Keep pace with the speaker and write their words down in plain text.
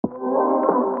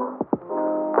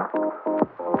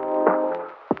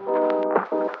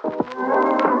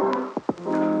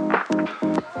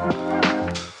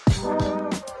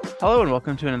Hello and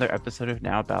welcome to another episode of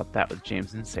Now About That with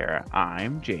James and Sarah.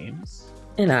 I'm James,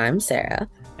 And I'm Sarah.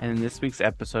 and in this week's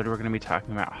episode, we're going to be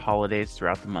talking about holidays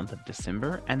throughout the month of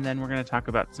December, and then we're going to talk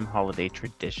about some holiday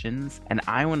traditions. And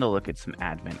I want to look at some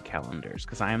advent calendars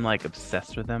because I'm like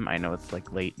obsessed with them. I know it's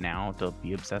like late now to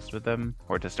be obsessed with them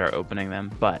or to start opening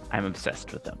them, but I'm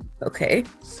obsessed with them. Okay.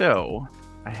 So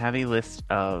I have a list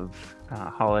of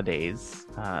holidays,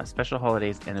 special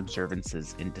holidays and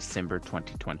observances in December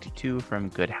 2022 from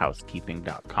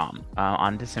goodhousekeeping.com.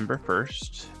 On December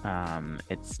 1st,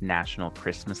 it's National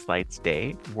Christmas Lights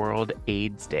Day, World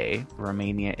AIDS Day,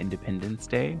 Romania Independence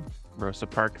Day, Rosa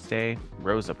Parks Day. I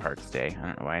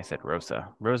don't know why I said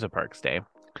Rosa Parks Day,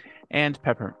 and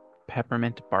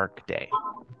Peppermint Bark Day.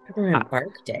 Peppermint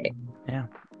Bark Day. Yeah.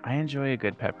 I enjoy a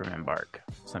good peppermint bark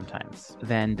sometimes.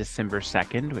 Then December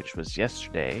 2nd, which was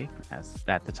yesterday, as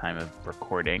at the time of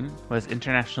recording, was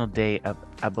International Day of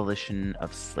Abolition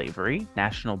of Slavery,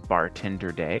 National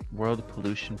Bartender Day, World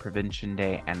Pollution Prevention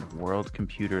Day, and World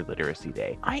Computer Literacy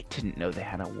Day. I didn't know they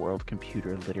had a World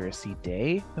Computer Literacy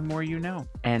Day. The more you know.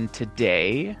 And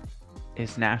today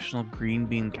is National Green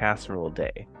Bean Casserole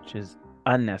Day, which is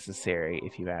unnecessary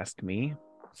if you ask me.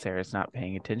 Sarah's not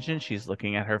paying attention. She's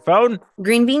looking at her phone.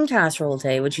 Green bean casserole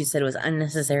day, which you said was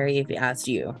unnecessary if you asked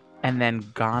you. And then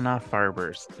Ghana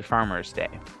Farmers Day.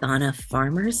 Ghana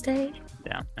Farmers Day?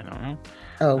 Yeah, I don't know.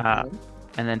 Oh.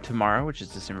 And then tomorrow, which is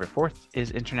December 4th,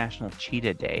 is International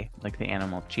Cheetah Day, like the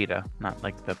animal cheetah, not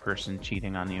like the person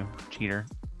cheating on you. Cheetah.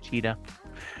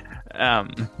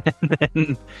 And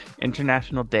then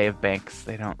International Day of Banks.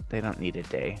 They don't need a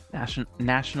day.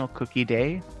 National Cookie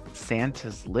Day,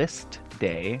 Santa's List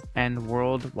Day, and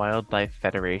World Wildlife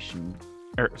Conservation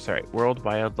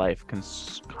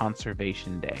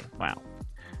Day. Wow.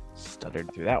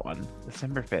 Stuttered through that one.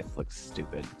 December 5th looks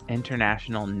stupid.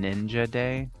 International Ninja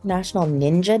Day. National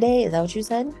Ninja Day? Is that what you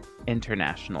said?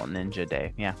 International Ninja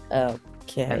Day, yeah.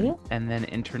 Okay. And then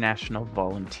International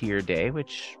Volunteer Day,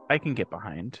 which I can get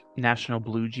behind. National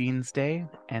Blue Jeans Day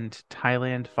and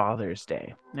Thailand Father's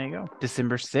Day. There you go.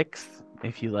 December 6th,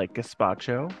 if you like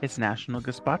gazpacho, it's National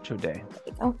Gazpacho Day.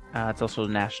 Oh. It's also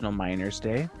National Miners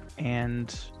Day.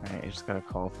 And I just got a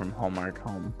call from Hallmark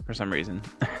Home for some reason.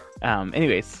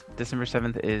 Anyways, December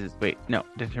 6th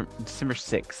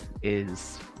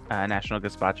is National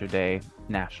Gazpacho Day,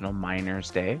 National Miners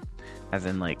Day, as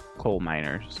in like coal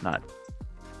miners, not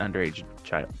underage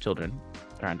children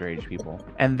or underage people.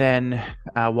 And then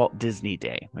Walt Disney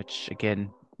Day, which again,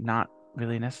 not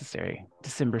really necessary.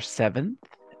 December 7th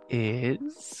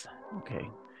is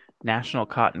National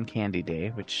Cotton Candy Day,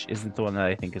 which isn't the one that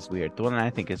I think is weird. The one that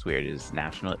I think is weird is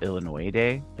National Illinois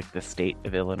Day. Like the state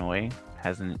of Illinois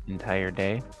has an entire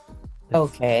day.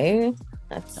 Okay.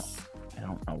 I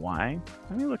don't know why.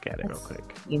 Let me look at it real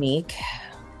quick. Unique.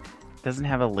 It doesn't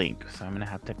have a link, so I'm going to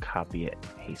have to copy it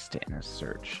and paste it in a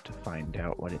search to find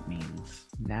out what it means.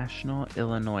 National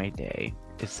Illinois Day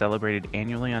is celebrated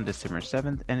annually on December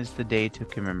 7th and is the day to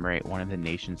commemorate one of the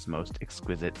nation's most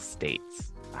exquisite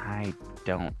states. I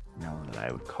don't know that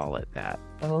I would call it that.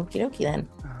 Okie dokie then.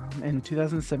 In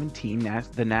 2017,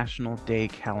 the National Day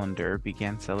calendar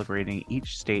began celebrating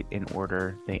each state in the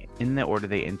order they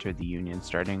entered the Union,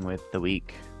 starting with the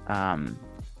week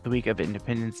of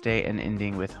Independence Day and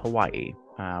ending with Hawaii.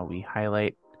 We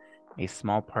highlight a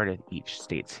small part of each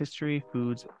state's history,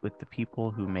 foods with the people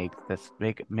who make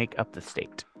up the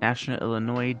state. National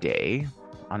Illinois Day.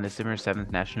 On December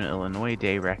 7th, National Illinois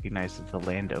Day recognizes the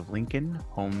land of Lincoln,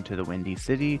 home to the Windy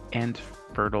City and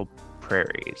fertile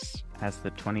prairies. As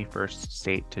the 21st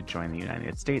state to join the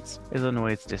United States,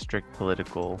 Illinois' district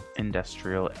political,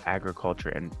 industrial, agriculture,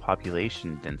 and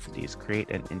population densities create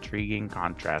an intriguing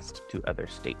contrast to other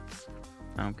states.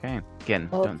 Okay. Again,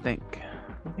 I don't think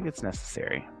it's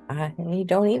necessary. I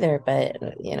don't either, but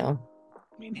I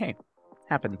mean, hey,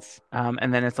 happens.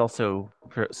 And then it's also,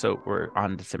 so we're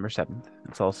on December 7th.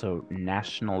 It's also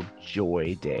National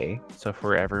Joy Day. So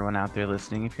for everyone out there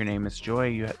listening, if your name is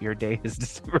Joy, your day is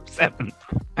December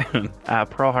 7th.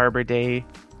 Pearl Harbor Day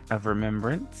of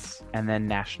Remembrance, and then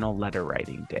National Letter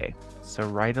Writing Day. So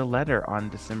write a letter on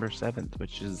December 7th,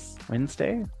 which is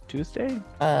Tuesday?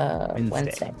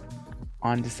 Wednesday.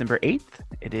 On December 8th,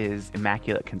 it is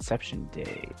Immaculate Conception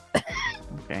Day.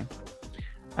 Okay.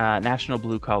 National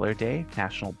Blue Collar Day,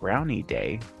 National Brownie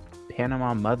Day,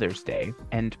 Panama Mother's Day,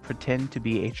 and Pretend to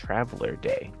be a Traveler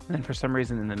Day. And then for some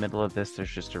reason in the middle of this,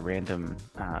 there's just a random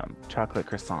chocolate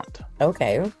croissant.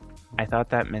 Okay. I thought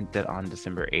that meant that on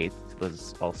December 8th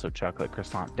was also Chocolate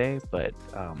Croissant Day, but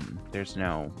it's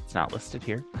not listed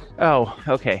here. Oh,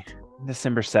 okay.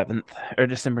 December 7th, or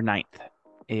December 9th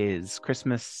is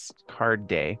Christmas Card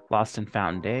Day, Lost and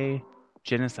Found Day,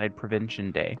 Genocide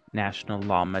Prevention Day, National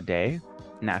Llama Day,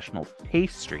 National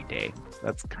Pastry Day. So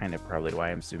that's kind of probably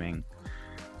why I'm assuming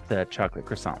the chocolate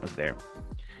croissant was there.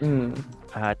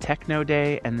 Techno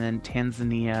Day, and then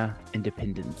Tanzania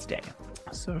Independence Day.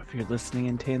 So if you're listening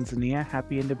in Tanzania,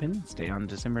 happy Independence Day on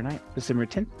December 9th. December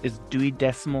 10th is Dewey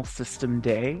Decimal System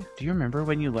Day. Do you remember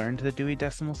when you learned the Dewey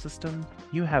Decimal System?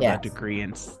 You have a degree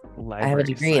in library I have a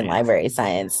degree in library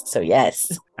science, so yes.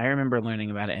 I remember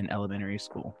learning about it in elementary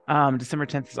school. December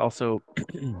 10th is also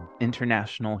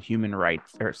International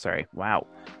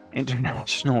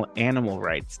International Animal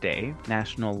Rights Day,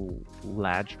 National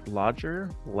Lodger.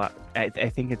 I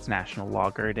think it's National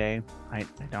Logger Day. I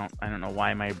don't know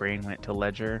why my brain went to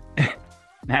ledger.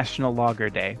 National Logger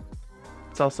Day.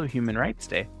 It's also Human Rights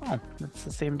Day. Oh, that's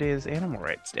the same day as Animal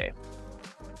Rights Day.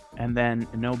 And then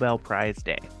Nobel Prize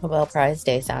Day. Nobel Prize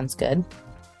Day sounds good.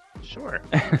 Sure.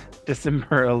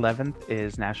 December 11th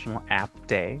is National App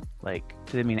Day. Like,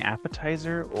 do they mean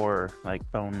appetizer or like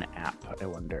phone app? I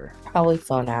wonder. Probably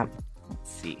phone app.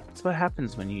 Let's see. That's what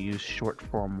happens when you use short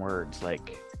form words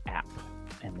like app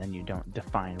and then you don't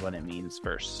define what it means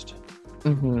first.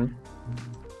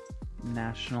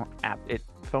 National app.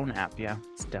 Phone app, yeah.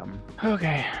 It's dumb.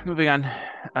 Okay, moving on.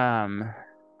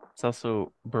 It's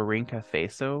also Burkina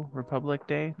Faso Republic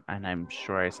Day, and I'm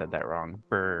sure I said that wrong.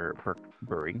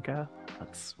 Burkina?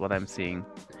 That's what I'm seeing.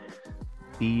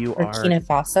 Burkina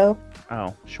Faso?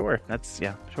 Oh, sure.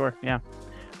 Sure, yeah.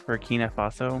 Burkina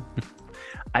Faso.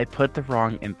 I put the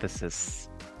wrong emphasis.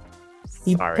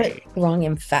 You Sorry. put the wrong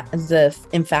the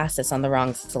emphasis on the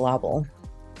wrong syllable.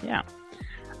 Yeah.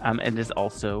 It is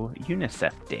also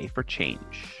UNICEF Day for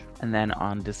Change. And then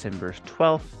on December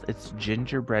 12th, it's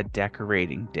Gingerbread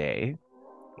Decorating Day.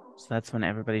 So that's when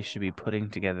everybody should be putting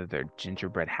together their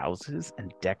gingerbread houses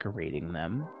and decorating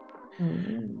them.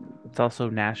 It's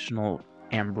also National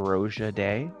Ambrosia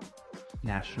Day,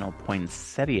 National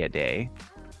Poinsettia Day.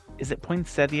 Is it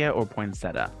poinsettia or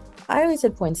poinsettia? I always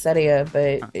said poinsettia,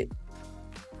 but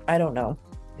I don't know.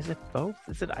 Is it both?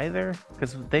 Is it either?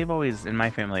 Because in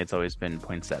my family, it's always been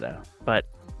poinsettia. But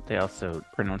they also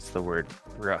pronounce the word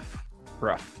rough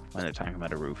when they're talking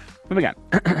about a roof. Moving on.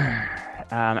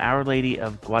 Our Lady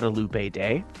of Guadalupe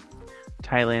Day,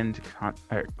 Thailand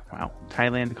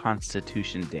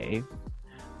Constitution Day,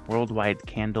 Worldwide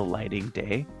Candle Lighting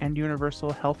Day, and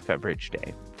Universal Health Coverage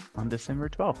Day on December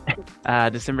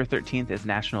 12th. December 13th is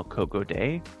National Cocoa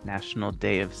Day, National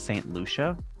Day of St.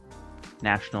 Lucia,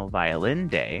 National Violin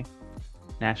Day,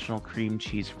 National Cream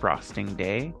Cheese Frosting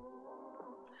Day,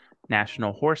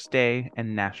 National Horse Day,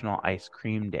 and National Ice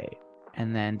Cream Day.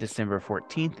 And then December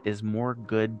 14th is More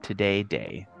Good Today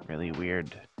Day. Really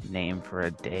weird name for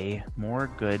a day. More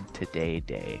Good Today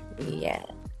Day. Yeah.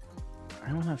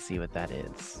 I want to see what that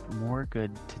is. More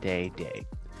Good Today Day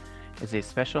is a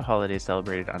special holiday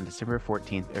celebrated on December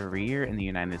 14th every year in the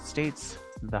United States.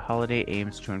 The holiday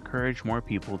aims to encourage more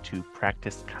people to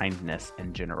practice kindness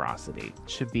and generosity. It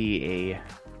should be a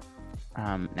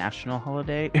national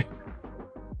holiday.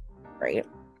 Right.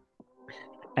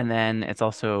 And then it's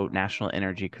also National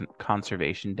Energy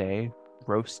Conservation Day,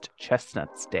 Roast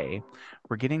Chestnuts Day.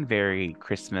 We're getting very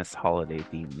Christmas holiday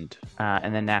themed.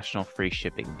 And then National Free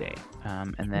Shipping Day.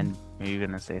 And then, are you going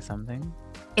to say something?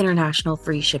 International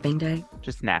Free Shipping Day?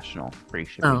 Just National Free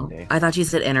Shipping Day. I thought you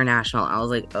said international. I was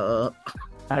like,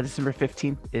 December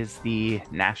 15th is the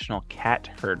National Cat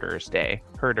Herders Day.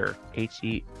 Herder,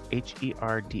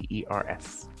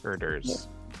 Herders. Herders.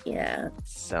 Yeah.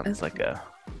 Sounds like a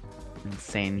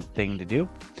insane thing to do.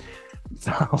 It's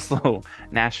also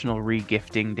National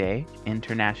Regifting Day,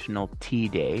 International Tea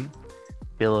Day,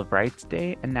 Bill of Rights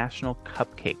Day, and National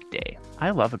Cupcake Day.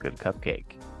 I love a good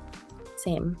cupcake.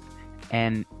 Same.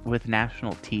 And with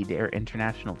National Tea Day or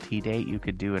International Tea Day, you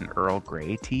could do an Earl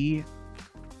Grey tea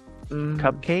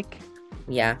cupcake.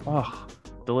 Yeah. Oh,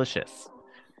 delicious.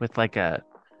 With like a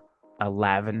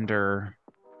lavender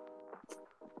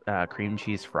cream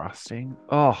cheese frosting.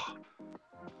 Oh,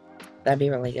 that'd be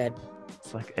really good.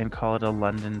 It's like, and call it a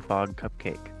London Fog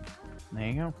cupcake. There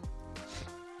you go.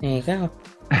 There you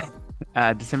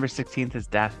go. December 16th is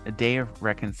a Day of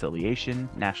Reconciliation,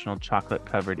 National Chocolate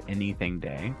Covered Anything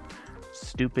Day,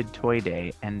 Stupid Toy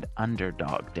Day, and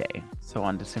Underdog Day. So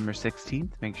on December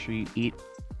 16th, make sure you eat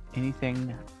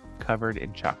anything covered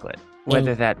in chocolate,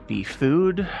 whether that be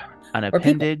food, an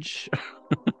appendage.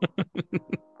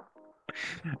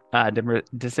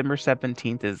 December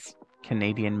 17th is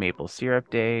Canadian Maple Syrup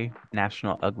Day,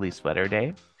 National Ugly Sweater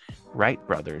Day, Wright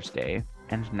Brothers Day,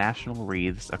 and National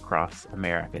Wreaths Across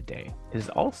America Day. It is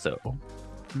also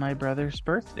my brother's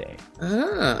birthday.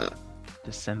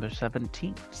 December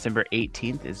 17th. December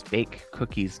 18th is Bake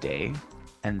Cookies Day,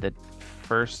 and the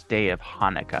first day of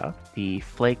Hanukkah, the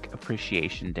Flake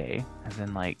Appreciation Day, as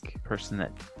in like person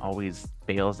that always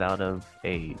bails out of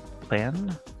a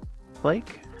plan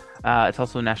flake. It's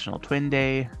also National Twin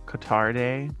Day, Qatar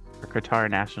Day, or Qatar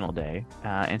National Day,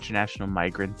 International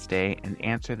Migrants Day, and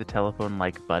Answer the Telephone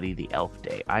Like Buddy the Elf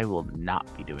Day. I will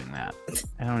not be doing that.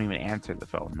 I don't even answer the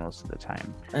phone most of the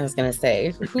time. I was gonna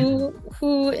say,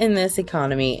 who in this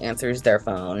economy answers their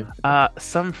phone?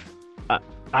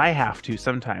 I have to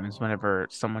sometimes whenever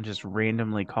someone just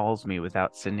randomly calls me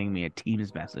without sending me a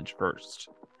Teams message first.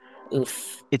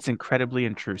 Oof. It's incredibly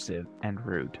intrusive and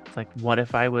rude. It's like, what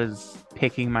if I was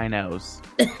picking my nose?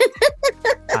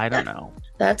 I don't know.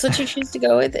 That's what you choose to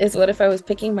go with, is what if I was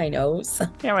picking my nose?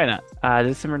 Yeah, why not?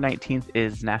 December 19th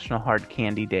is National Hard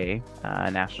Candy Day,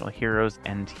 National Heroes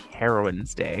and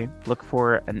Heroines Day. Look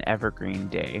for an Evergreen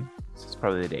Day. This is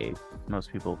probably the day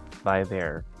most people buy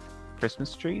their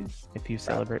Christmas trees if you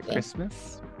celebrate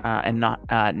Christmas. And not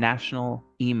National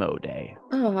Emo Day.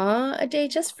 Aw, a day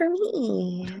just for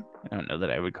me. I don't know that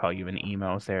I would call you an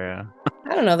emo, Sarah.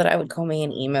 I don't know that I would call me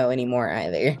an emo anymore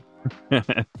either.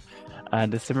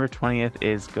 December 20th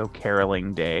is Go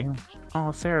Caroling Day.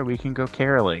 Oh, Sarah, we can go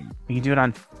caroling. We can do it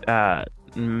on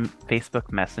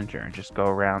Facebook Messenger and just go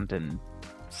around and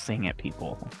sing at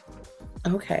people.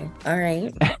 Okay, all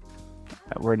right.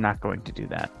 We're not going to do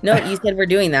that. No, you said we're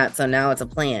doing that, so now it's a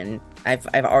plan. I've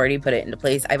already put it into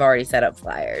place. I've already set up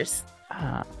flyers.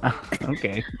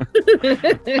 Okay.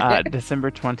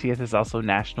 December 20th is also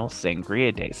National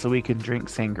Sangria Day, so we can drink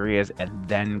sangrias and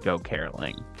then go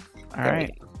caroling. All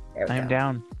right. I'm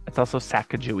down. It's also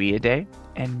Sacagawea Day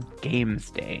and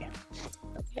Games Day.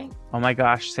 Okay. Oh my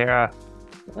gosh, Sarah.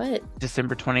 What?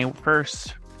 December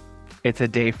 21st. It's a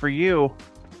day for you.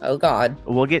 Oh God.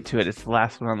 We'll get to it. It's the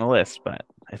last one on the list, but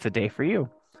it's a day for you.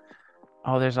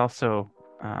 Oh, there's also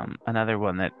another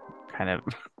one that kind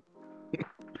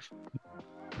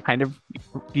of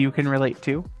you can relate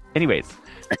to. Anyways,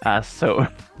 so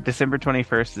December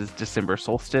 21st is December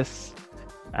Solstice,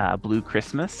 Blue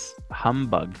Christmas,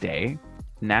 Humbug Day,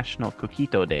 National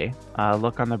Coquito Day,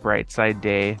 Look on the Bright Side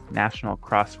Day, National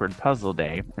Crossword Puzzle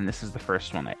Day, and this is the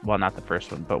first one. Well, not the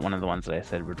first one, but one of the ones that I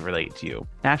said would relate to you.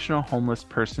 National Homeless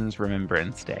Persons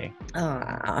Remembrance Day.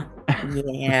 Ah,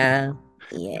 yeah,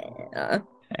 yeah.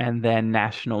 And then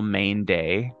National Main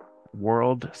Day,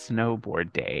 World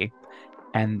Snowboard Day,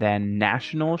 and then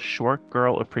National Short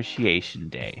Girl Appreciation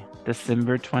Day,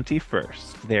 December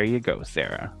 21st. There you go,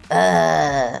 Sarah.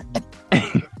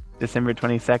 December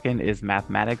 22nd is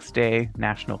Mathematics Day,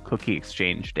 National Cookie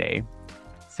Exchange Day,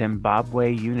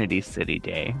 Zimbabwe Unity City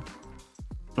Day.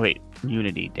 Wait,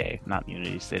 Unity Day, not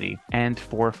Unity City. And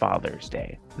Forefathers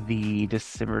Day. The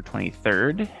December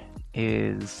 23rd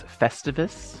is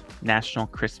Festivus, National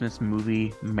Christmas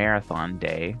Movie Marathon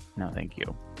Day. No, thank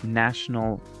you.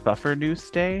 National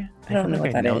Pfeffernuss Day. I don't know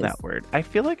what that is. That word. I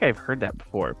feel like I've heard that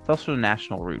before. It's also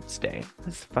National Roots Day.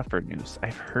 This is Pfeffernuss.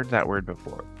 I've heard that word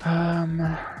before.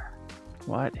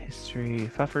 What history?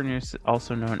 Pfeffernuss,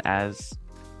 also known as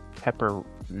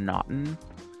Peppernoten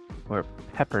or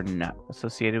Peppernut,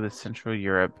 associated with Central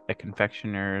Europe, a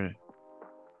confectioner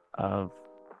of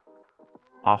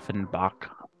Offenbach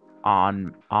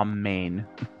on Main.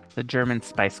 The German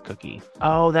spice cookie.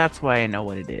 Oh, that's why I know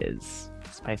what it is.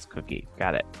 Spice cookie.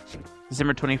 Got it.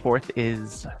 December 24th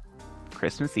is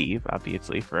Christmas Eve,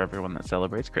 obviously, for everyone that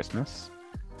celebrates Christmas.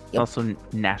 It's also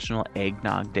National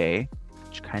Eggnog Day,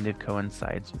 which kind of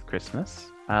coincides with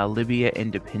Christmas. Libya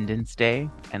Independence Day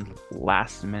and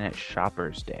Last Minute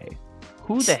Shoppers Day.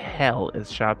 Who the hell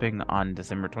is shopping on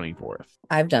December 24th?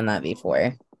 I've done that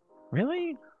before.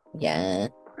 Really? Yeah.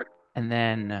 And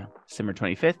then December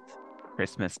 25th,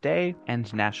 Christmas Day,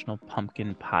 and National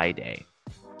Pumpkin Pie Day,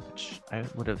 which I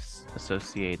would have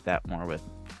associated that more with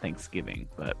Thanksgiving,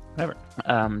 but whatever.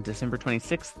 December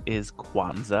 26th is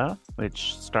Kwanzaa,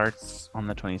 which starts on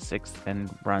the 26th and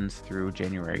runs through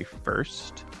January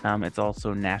 1st. It's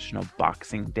also National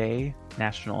Boxing Day,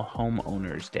 National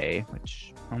Homeowners Day,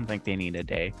 which I don't think they need a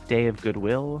day, Day of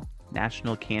Goodwill,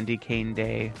 National Candy Cane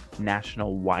Day,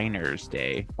 National Winers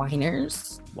Day.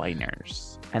 Winers?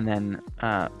 And then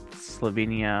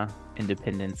Slovenia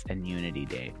Independence and Unity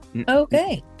Day.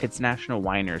 Okay. It's National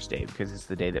Winers Day because it's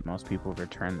the day that most people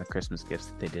return the Christmas gifts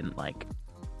that they didn't like.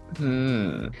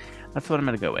 That's what I'm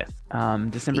going to go with.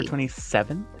 December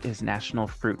 27th is National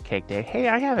Fruitcake Day. Hey,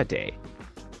 I have a day.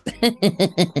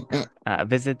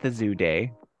 Visit the Zoo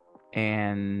Day.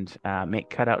 And make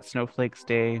Cutout Snowflakes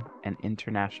Day and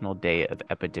International Day of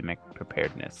Epidemic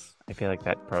Preparedness. I feel like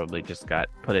that probably just got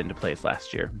put into place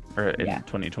last year, or in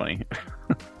 2020.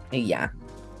 Yeah.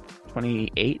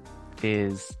 28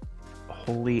 is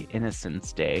Holy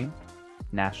Innocents Day,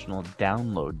 National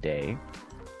Download Day,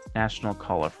 National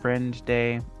Call a Friend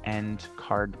Day, and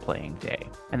Card Playing Day.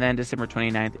 And then December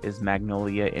 29th is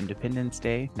Magnolia Independence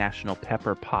Day, National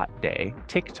Pepper Pot Day,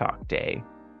 TikTok Day,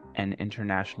 and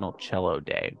International Cello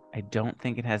Day. I don't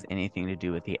think it has anything to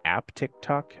do with the app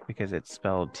TikTok because it's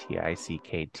spelled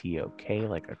TICKTOK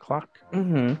like a clock.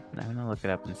 Mm-hmm. I'm gonna look it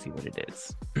up and see what it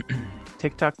is.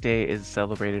 TikTok Day is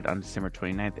celebrated on December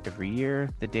 29th every year.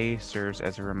 The day serves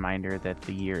as a reminder that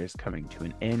the year is coming to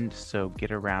an end, so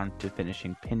get around to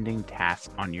finishing pending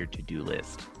tasks on your to-do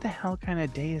list. What the hell kind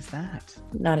of day is that?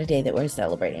 Not a day that we're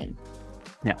celebrating.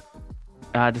 No.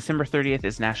 December 30th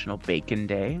is National Bacon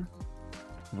Day.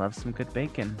 Love some good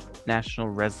bacon. National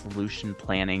Resolution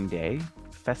Planning Day.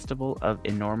 Festival of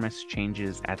Enormous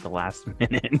Changes at the Last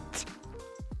Minute.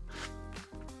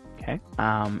 Okay.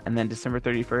 And then December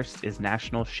 31st is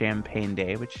National Champagne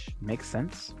Day, which makes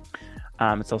sense.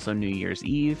 It's also New Year's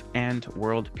Eve and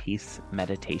World Peace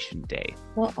Meditation Day.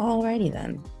 Well, alrighty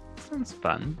then. Sounds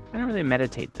fun. I don't really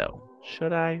meditate though.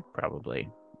 Should I? Probably.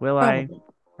 Will I?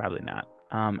 Probably not.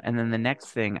 And then the next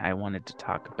thing I wanted to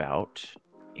talk about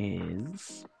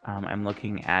is I'm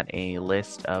looking at a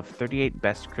list of 38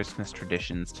 best Christmas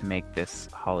traditions to make this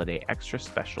holiday extra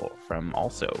special from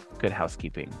also Good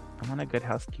Housekeeping. I'm on a Good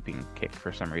Housekeeping kick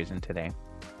for some reason today.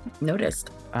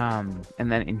 Noticed. And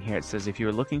then in here it says, if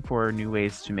you're looking for new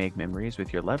ways to make memories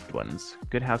with your loved ones,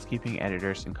 Good Housekeeping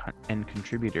editors and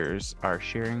contributors are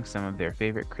sharing some of their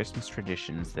favorite Christmas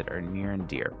traditions that are near and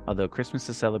dear. Although Christmas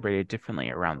is celebrated differently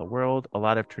around the world, a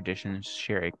lot of traditions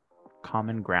share a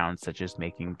common ground, such as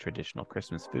making traditional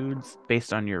Christmas foods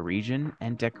based on your region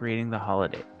and decorating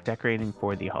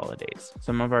for the holidays.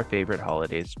 Some of our favorite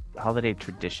holiday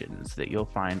traditions that you'll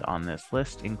find on this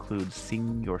list include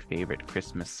singing your favorite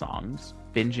Christmas songs,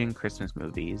 binging Christmas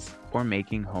movies, or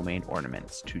making homemade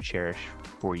ornaments to cherish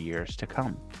for years to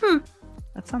come.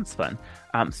 That sounds fun.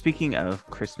 Speaking of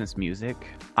Christmas music,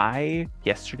 I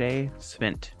yesterday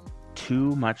spent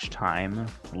too much time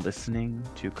listening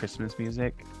to Christmas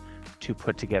music to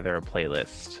put together a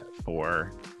playlist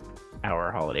for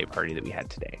our holiday party that we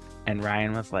had today. And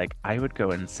Ryan was like, I would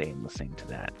go insane listening to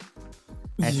that.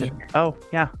 I said, oh,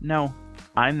 yeah, no,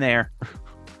 I'm there.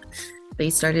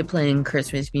 They started playing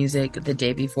Christmas music the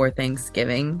day before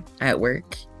Thanksgiving at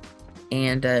work.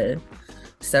 And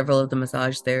several of the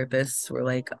massage therapists were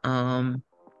like,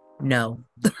 no.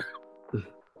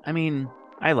 I mean,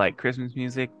 I like Christmas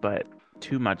music, but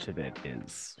too much of it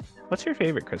is... What's your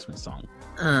favorite Christmas song?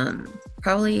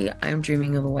 Probably I'm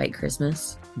Dreaming of a White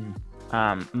Christmas.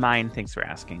 Mine, thanks for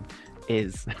asking,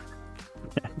 is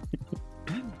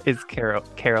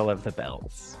Carol of the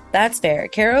Bells. That's fair.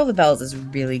 Carol of the Bells is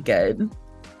really good.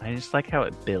 I just like how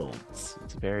it builds.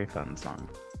 It's a very fun song.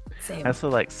 Same. I also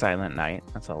like Silent Night.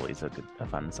 That's always a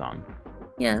fun song.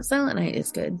 Yeah, Silent Night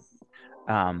is good.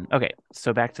 Okay,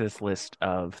 so back to this list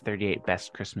of 38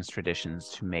 best Christmas traditions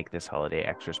to make this holiday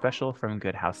extra special from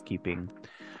Good Housekeeping.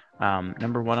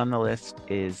 Number 1 on the list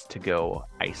is to go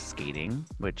ice skating,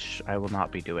 which I will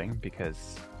not be doing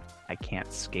because I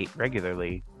can't skate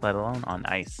regularly, let alone on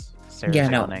ice.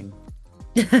 Sailing.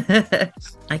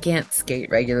 I can't skate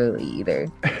regularly either.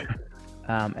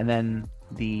 And then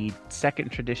the second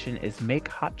tradition is make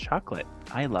hot chocolate.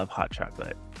 I love hot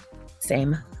chocolate.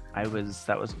 Same.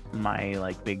 That was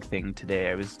my big thing today.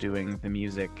 I was doing the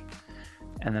music,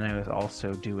 and then I was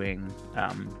also doing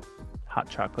hot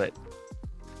chocolate.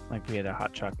 We had a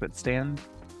hot chocolate stand.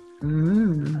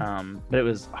 But it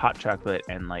was hot chocolate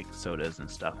and sodas and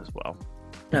stuff as well.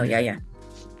 Oh yeah.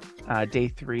 Day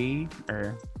 3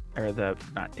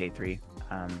 not day 3.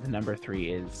 The number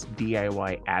 3 is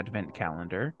DIY Advent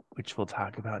Calendar, which we'll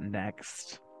talk about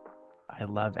next. I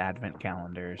love Advent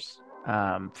calendars.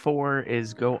 4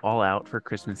 is go all out for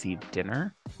Christmas Eve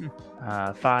dinner.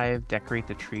 5, decorate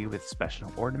the tree with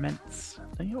special ornaments.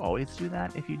 Don't you always do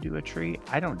that if you do a tree?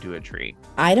 I don't do a tree.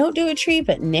 I don't do a tree,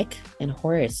 but Nick and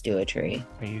Horace do a tree.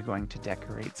 Are you going to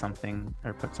decorate something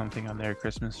or put something on their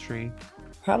Christmas tree?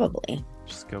 Probably.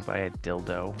 Just go buy a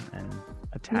dildo and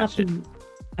attach it.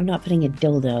 I'm not putting a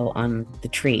dildo on the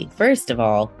tree. First of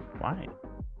all, why?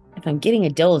 If I'm getting a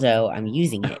dildo, I'm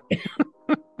using it.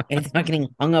 It's not getting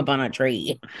hung up on a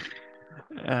tree.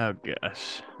 Oh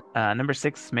gosh. Number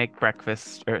 6, make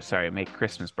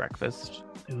Christmas breakfast.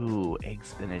 Ooh,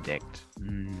 eggs Benedict.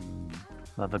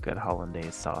 Love a good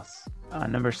hollandaise sauce.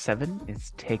 Number 7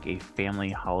 is take a family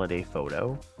holiday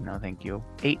photo. No, thank you.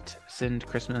 8, send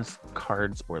Christmas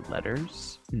cards or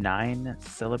letters. 9,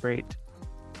 celebrate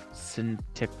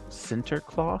Sinterklaas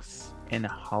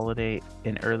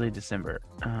in early December.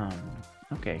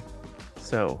 Okay,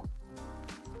 so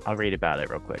I'll read about it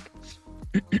real quick.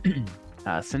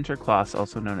 Sinterklaas,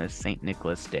 also known as St.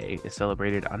 Nicholas Day, is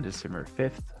celebrated on December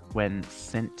 5th when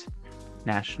Sint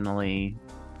nationally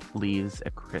leaves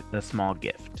a small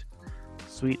gift,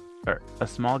 sweet or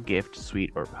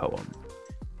poem,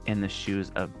 in the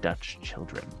shoes of Dutch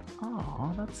children.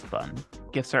 Oh, that's fun.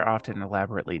 Gifts are often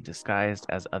elaborately disguised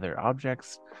as other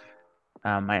objects.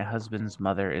 My husband's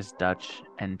mother is Dutch,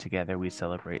 and together we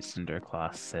celebrate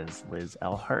Sinterklaas, says Liz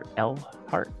Engelhart,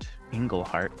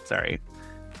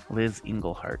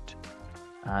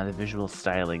 the visual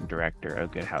styling director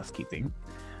of Good Housekeeping.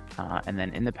 And then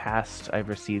in the past, I've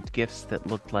received gifts that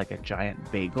looked like a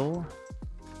giant bagel,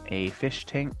 a fish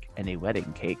tank, and a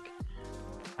wedding cake.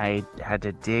 I had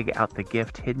to dig out the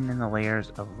gift hidden in the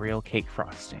layers of real cake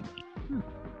frosting.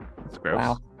 That's gross.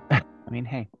 Wow. I mean,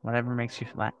 hey, whatever makes you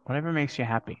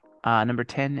happy. Number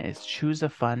 10 is choose a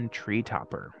fun tree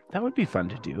topper. That would be fun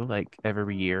to do. Like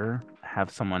every year, have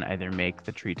someone either make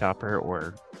the tree topper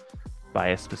or buy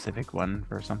a specific one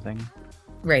for something.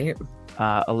 Right.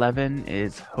 11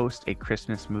 is host a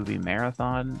Christmas movie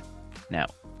marathon. No.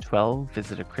 12,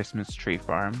 visit a Christmas tree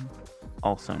farm.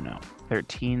 Also no.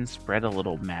 13, spread a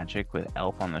little magic with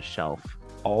Elf on the Shelf.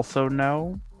 Also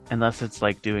no. Unless it's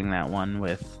like doing that one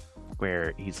with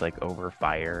where he's like over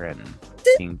fire and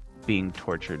being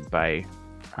tortured by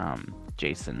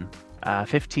Jason.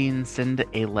 15, send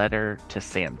a letter to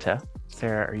Santa.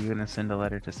 Sarah, are you going to send a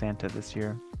letter to Santa this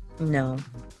year? No.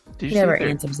 He never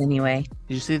answers anyway.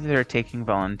 Did you see that they're taking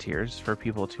volunteers for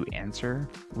people to answer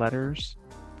letters?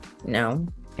 No.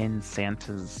 In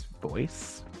Santa's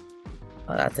voice?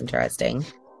 Oh, that's interesting.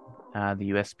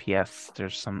 The USPS,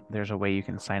 there's a way you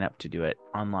can sign up to do it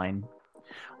online.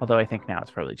 Although I think now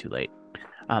it's probably too late.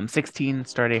 16,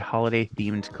 start a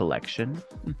holiday-themed collection.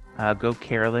 Go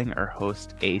caroling or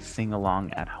host a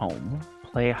sing-along at home.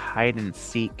 Play hide and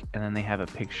seek, and then they have a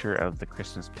picture of the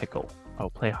Christmas pickle. Oh,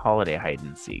 play holiday hide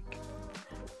and seek.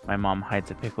 My mom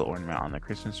hides a pickle ornament on the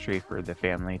Christmas tree for the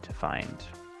family to find.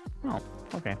 Oh,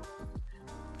 okay.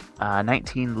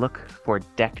 19, look for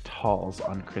decked halls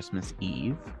on Christmas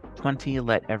Eve. 20,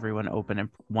 let everyone open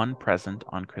one present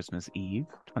on Christmas Eve.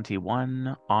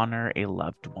 21, honor a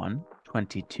loved one.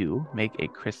 22, make a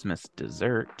Christmas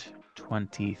dessert.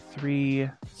 23,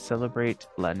 celebrate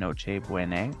La Noche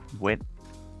Buena.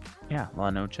 La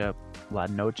Noche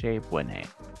Buena.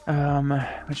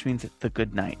 Which means it's the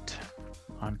good night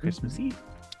on Christmas Eve.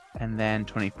 And then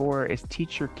 24 is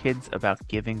teach your kids about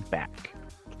giving back.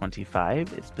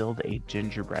 25 is build a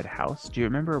gingerbread house. Do you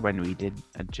remember when we did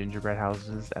gingerbread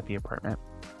houses at the apartment?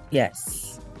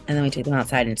 Yes. And then we took them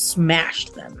outside and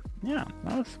smashed them. Yeah,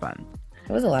 that was fun.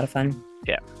 It was a lot of fun.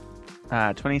 Yeah.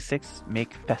 26,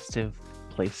 make festive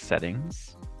place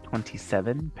settings.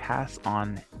 27, pass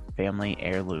on family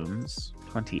heirlooms.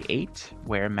 28,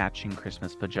 wear matching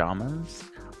Christmas pajamas.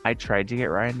 I tried to get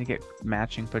Ryan to get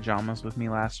matching pajamas with me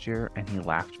last year, and he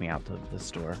laughed me out of the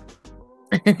store.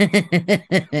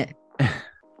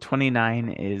 29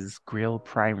 is grill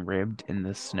prime rib in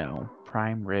the snow.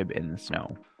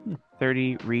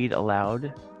 30, read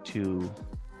aloud to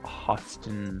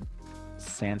Hasten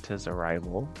Santa's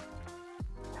arrival.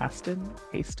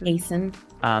 Hasten?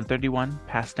 31,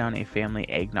 pass down a family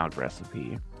eggnog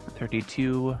recipe.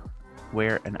 32,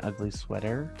 wear an ugly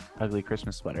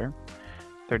Christmas sweater.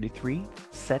 33,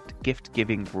 set gift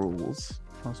giving rules.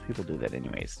 Most people do that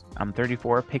anyways.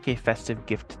 34, pick a festive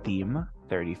gift theme.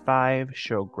 35,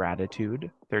 show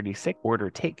gratitude. 36, order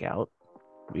takeout.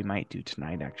 We might do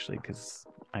tonight actually because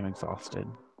I'm exhausted.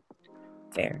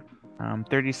 Fair.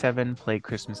 37, play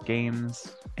Christmas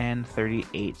games. And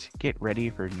 38, get ready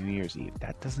for New Year's Eve.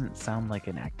 That doesn't sound like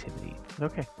an activity.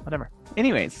 But okay, whatever.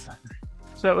 Anyways,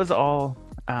 so that was all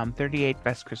 38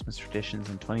 best Christmas traditions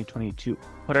in 2022.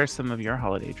 What are some of your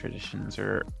holiday traditions,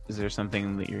 or is there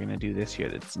something that you're going to do this year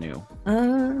that's new?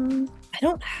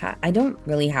 I don't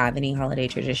really have any holiday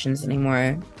traditions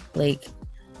anymore. Like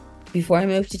before I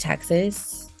moved to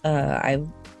Texas, I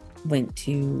went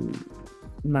to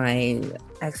my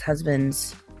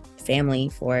ex-husband's family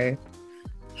for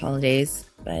holidays,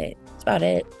 but that's about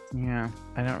it. Yeah,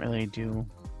 I don't really do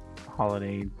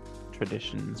holiday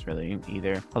traditions really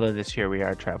either. Although this year we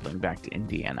are traveling back to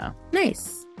Indiana.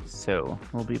 Nice. So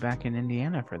we'll be back in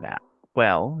Indiana for that.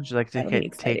 Well, would you like to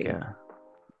take a...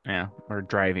 Yeah, we're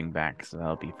driving back, so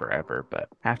that'll be forever, but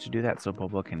I have to do that so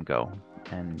Bobo can go,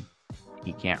 and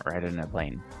he can't ride in a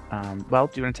plane. Well,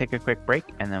 do you want to take a quick break?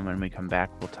 And then when we come back,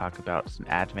 we'll talk about some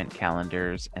advent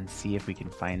calendars and see if we can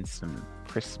find some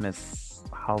Christmas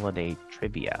holiday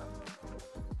trivia.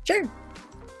 Sure.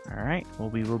 All right.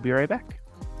 Well, we will be right back.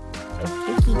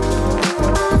 Okay.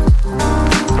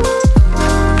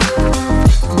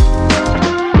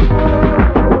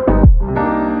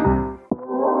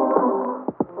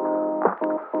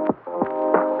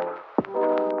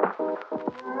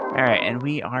 All right, and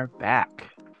we are back.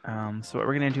 So what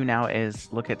we're gonna do now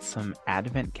is look at some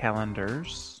advent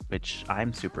calendars, which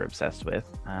I'm super obsessed with,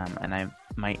 and I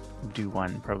might do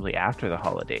one probably after the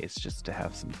holidays just to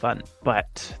have some fun.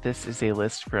 But this is a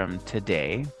list from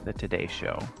Today, the Today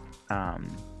Show,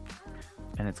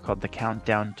 and it's called "The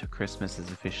Countdown to Christmas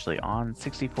is officially on.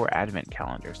 64 advent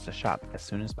calendars to shop as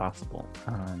soon as possible."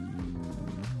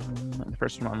 The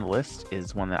first one on the list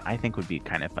is one that I think would be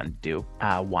kind of fun to do.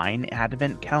 Wine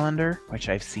advent calendar, which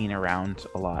I've seen around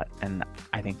a lot, and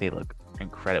I think they look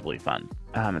incredibly fun.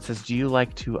 It says, "Do you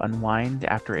like to unwind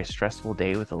after a stressful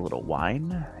day with a little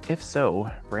wine? If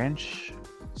so, Branch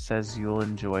says you'll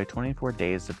enjoy 24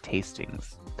 days of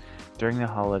tastings during the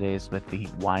holidays with the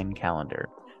wine calendar.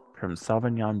 From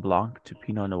Sauvignon Blanc to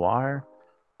Pinot Noir,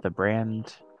 the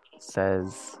brand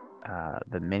says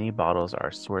the mini bottles are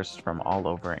sourced from all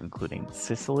over, including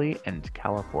Sicily and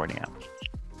California."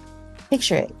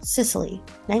 Picture it, Sicily,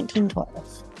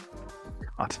 1912.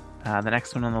 God. The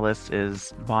next one on the list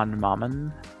is Von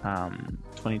Mammon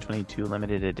 2022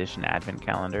 limited edition advent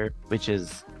calendar, which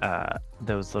is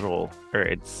those little, or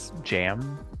it's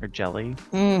jam or jelly.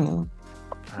 And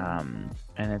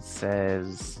it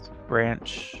says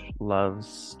Branch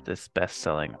loves this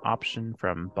best-selling option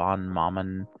from Bon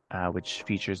Mammon, which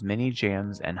features mini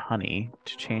jams and honey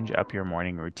to change up your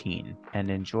morning routine and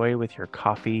enjoy with your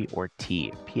coffee or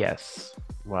tea. P.S.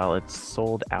 While it's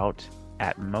sold out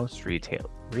at most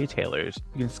retailers,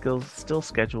 you can still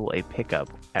schedule a pickup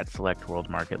at select World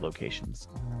Market locations.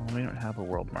 We don't have a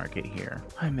World Market here.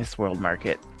 I miss World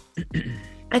Market.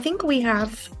 I think we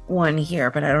have one here,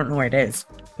 but I don't know where it is.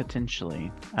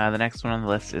 Potentially. The next one on the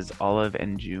list is Olive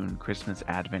and June Christmas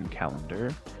Advent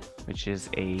Calendar, which is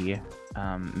a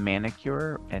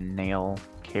manicure and nail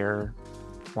care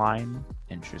line.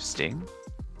 Interesting.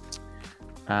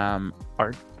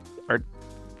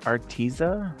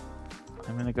 Arteza,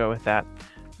 I'm going to go with that.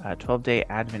 12-day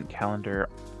Advent Calendar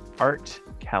Art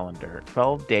Calendar.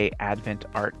 12-day Advent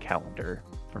Art Calendar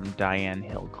from Diane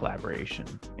Hill collaboration.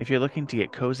 If you're looking to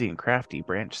get cozy and crafty,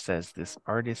 Branch says this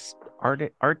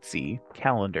artsy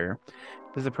calendar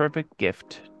is a perfect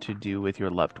gift to do with your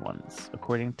loved ones.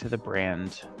 According to the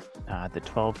brand, the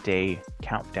 12-day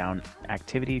countdown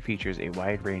activity features a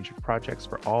wide range of projects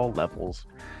for all levels,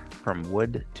 from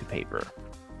wood to paper.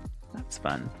 That's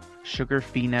fun.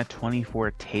 Sugarfina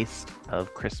 24 Taste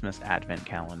of Christmas Advent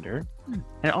Calendar. And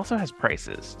it also has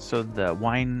prices. So the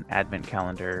wine Advent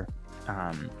Calendar,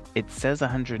 it says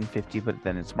 150, but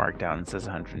then it's marked down and says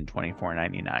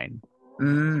 124.99.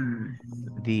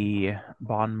 The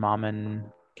Bon Mammon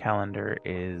calendar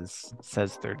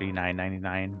says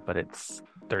 39.99, but it's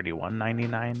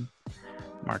 31.99.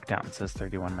 Marked down says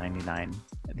 31.99.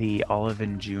 The Olive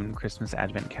and June Christmas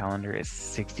Advent Calendar is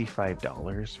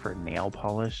 $65 for nail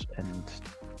polish and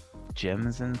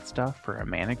gems and stuff for a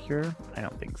manicure. I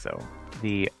don't think so.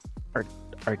 The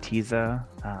Arteza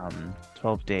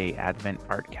 12-day Advent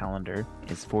Art Calendar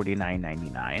is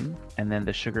 $49.99. And then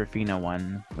the Sugarfina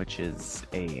one, which is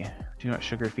do you know what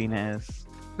Sugarfina is?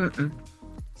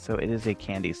 So it is a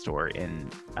candy store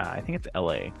in, I think it's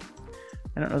LA.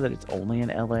 I don't know that it's only in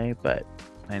LA, but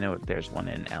I know there's one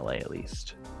in LA at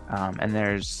least. And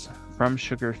there's, from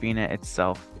Sugarfina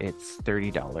itself, it's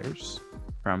 $30.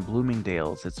 From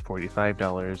Bloomingdale's, it's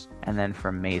 $45. And then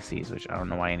from Macy's, which I don't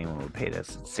know why anyone would pay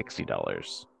this, it's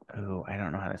 $60. Oh, I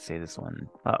don't know how to say this one.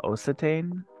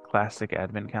 Occitane Classic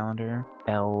Advent Calendar.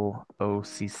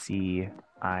 Loccitane.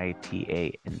 I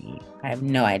have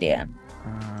no idea.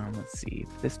 Let's see.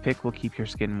 This pick will keep your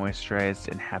skin moisturized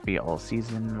and happy all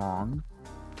season long,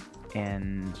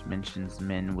 and mentions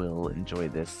men will enjoy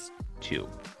this too.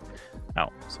 Oh,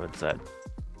 so it's a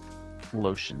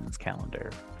lotions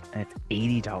calendar, and it's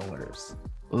 $80.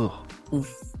 Ugh.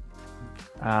 Oof.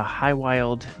 High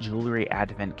Wild Jewelry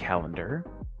Advent Calendar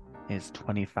is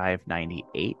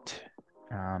 $25.98,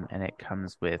 and it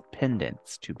comes with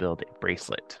pendants to build a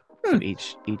bracelet. So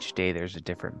each day there's a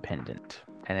different pendant,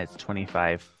 and it's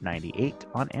 $25.98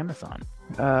 on Amazon.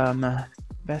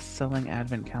 Best-selling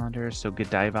Advent calendars. So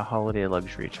Godiva Holiday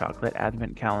Luxury Chocolate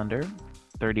Advent Calendar,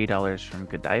 $30 from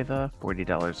Godiva,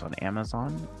 $40 on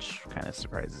Amazon, which kind of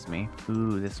surprises me.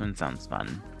 Ooh, this one sounds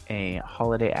fun. A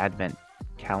Holiday Advent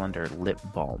Calendar Lip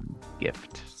Balm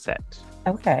gift set.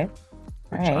 Okay.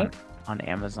 All right. On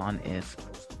Amazon is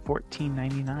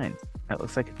 $14.99. It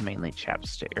looks like it's mainly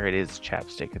chapstick, or it is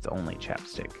chapstick. It's only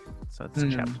chapstick, so it's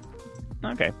chapstick.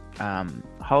 Okay.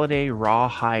 Holiday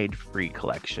Rawhide Free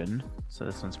Collection. So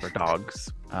this one's for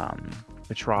dogs.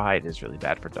 Which rawhide is really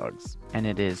bad for dogs. And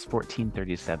it is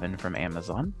 $14.37 from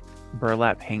Amazon.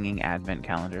 Burlap Hanging Advent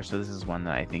Calendar. So this is one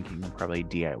that I think you can probably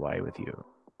DIY with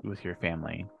with your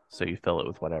family. So you fill it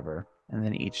with whatever. And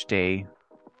then each day,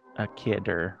 a kid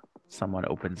or someone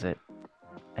opens it.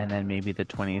 And then maybe the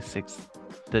 25th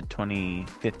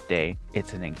day,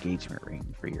 it's an engagement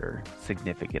ring for your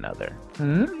significant other.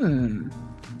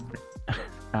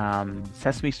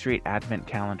 Sesame Street Advent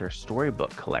Calendar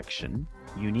Storybook Collection.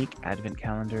 Unique Advent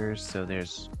calendars. So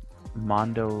there's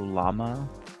Mondo Llama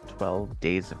 12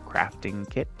 Days of Crafting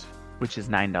Kit, which is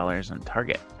 $9 on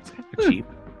Target. It's kind of cheap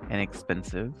and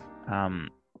expensive.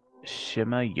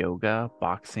 Shima Yoga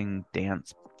Boxing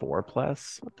Dance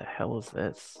 4+. What the hell is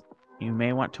this? You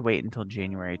may want to wait until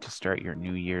January to start your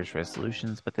New Year's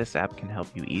resolutions, but this app can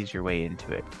help you ease your way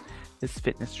into it. This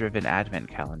fitness-driven advent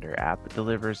calendar app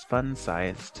delivers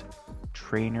fun-sized,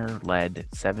 trainer-led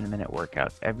 7-minute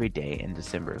workouts every day in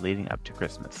December leading up to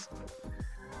Christmas.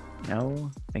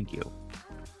 No, thank you.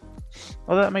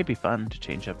 Although that might be fun to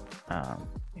change up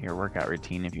your workout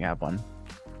routine if you have one.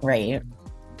 Right.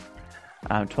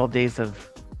 12 Days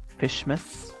of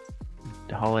Fishmas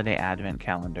Holiday Advent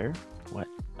Calendar. What?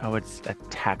 Oh, it's a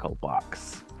tackle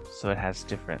box. So it has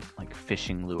different like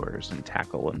fishing lures and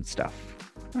tackle and stuff.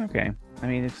 Okay. I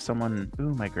mean, if someone...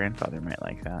 Ooh, my grandfather might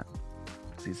like that.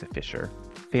 Because he's a fisher.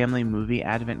 Family Movie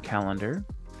Advent Calendar.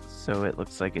 So it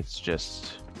looks like it's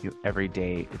just every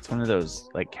day. It's one of those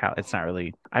like... It's not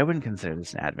really... I wouldn't consider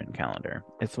this an advent calendar.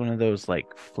 It's one of those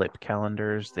like flip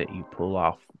calendars that you pull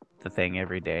off the thing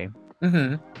every day.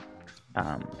 Mm-hmm.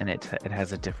 And it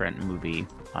has a different movie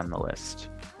on the list.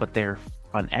 But they're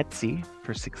on Etsy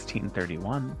for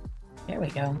 $16.31. There we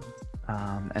go.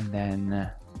 And then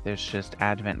there's just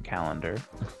Advent Calendar.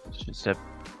 It's just a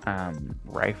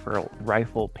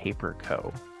Rifle Paper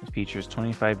Co. It features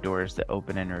 25 doors that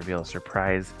open and reveal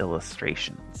surprise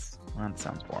illustrations. Well, that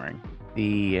sounds boring.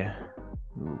 The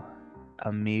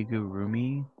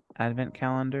Amigurumi Advent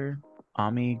Calendar.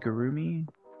 Amigurumi?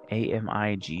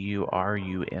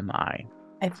 Amigurumi.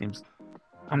 It seems...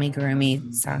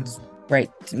 Amigurumi sounds right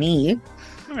to me.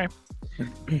 Okay.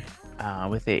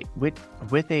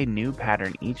 With a new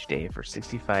pattern each day for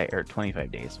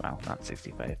 25 days. Wow, not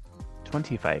 65.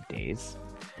 25 days.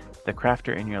 The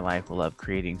crafter in your life will love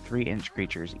creating 3-inch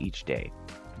creatures each day.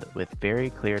 With very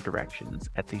clear directions,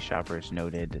 Etsy shoppers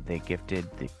noted they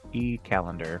gifted the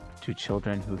e-calendar to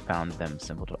children who found them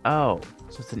simple to... Oh,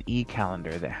 so it's an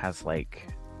e-calendar that has like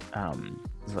a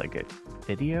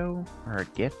video or a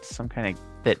gift, some kind of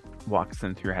that walks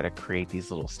them through how to create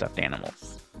these little stuffed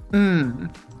animals.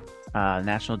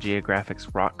 National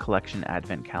Geographic's Rock Collection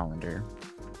Advent Calendar.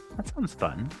 That sounds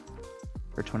fun.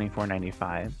 For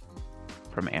 $24.95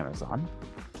 from Amazon.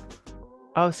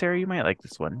 Oh, Sarah, you might like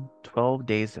this one. 12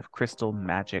 Days of Crystal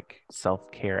Magic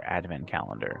Self-Care Advent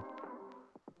Calendar.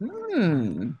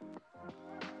 It's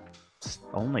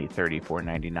only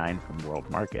 $34.99 from World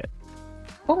Market.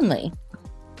 Only.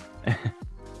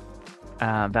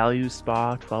 Value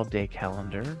Spa 12-Day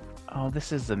Calendar. Oh,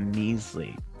 this is a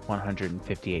measly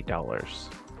 $158.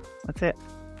 That's it.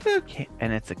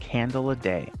 And it's a candle a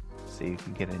day. So you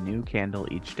can get a new candle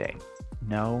each day.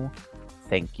 No,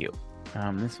 thank you.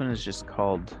 This one is just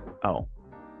called,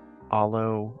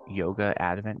 Alo Yoga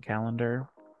Advent Calendar.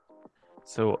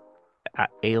 So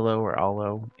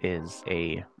Alo is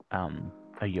a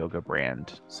yoga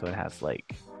brand. So it has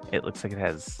it looks like it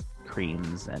has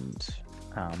creams and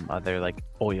other like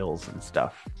oils and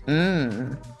stuff.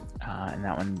 And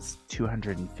that one's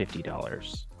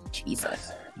 $250.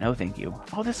 Jesus. No, thank you.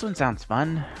 Oh, this one sounds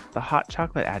fun. The Hot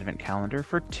Chocolate Advent Calendar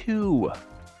for $2.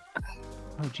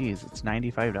 Oh, geez, it's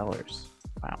 $95.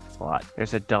 Wow, that's a lot.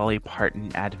 There's a Dolly Parton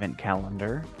Advent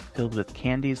Calendar filled with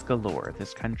candies galore.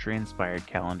 This country-inspired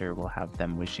calendar will have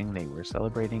them wishing they were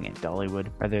celebrating in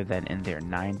Dollywood rather than in their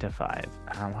 9-to-5.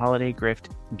 Holiday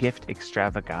gift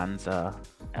extravaganza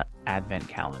Advent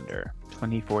Calendar.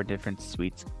 24 different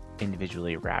sweets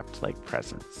individually wrapped like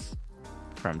presents.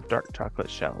 From dark chocolate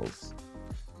shells.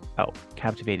 Oh,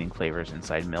 captivating flavors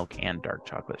inside milk and dark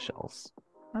chocolate shells.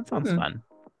 That sounds fun.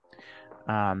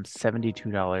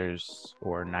 $72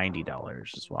 or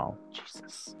 $90 as well.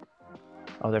 Jesus.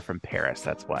 Oh, they're from Paris.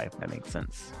 That's why. That makes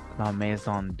sense. La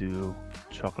Maison du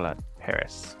Chocolat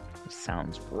Paris. This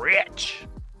sounds rich.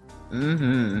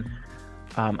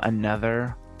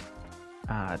 Another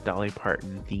Dolly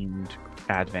Parton themed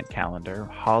advent calendar.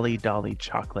 Holly Dolly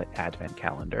Chocolate Advent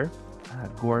Calendar.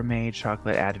 Gourmet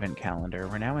Chocolate Advent Calendar.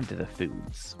 We're now into the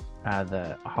foods.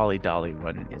 The Holly Dolly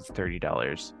one is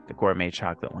 $30. The Gourmet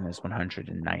Chocolate one is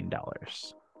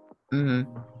 $109.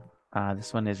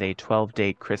 This one is a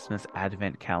 12-day Christmas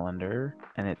advent calendar,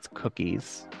 and it's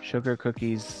cookies. Sugar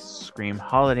cookies scream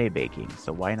holiday baking,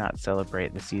 so why not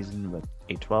celebrate the season with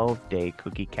a 12-day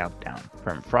cookie countdown?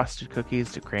 From frosted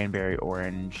cookies to cranberry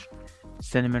orange,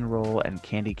 cinnamon roll, and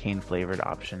candy cane flavored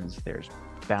options, there's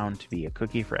bound to be a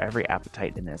cookie for every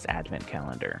appetite in this advent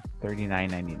calendar.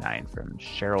 $39.99 from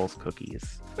Cheryl's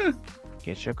Cookies.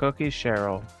 Get your cookies,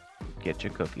 Cheryl. Get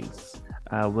your cookies.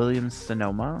 Williams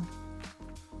Sonoma,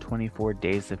 24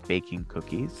 Days of Baking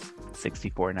Cookies.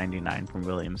 $64.99 from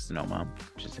Williams Sonoma,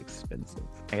 which is expensive.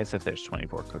 I guess if there's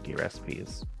 24 cookie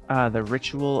recipes. The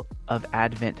Ritual of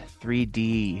Advent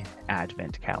 3D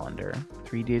Advent Calendar.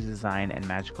 3D design and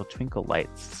magical twinkle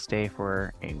lights stay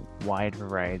for a wide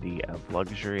variety of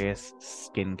luxurious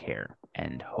skincare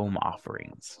and home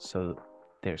offerings. So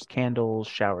there's candles,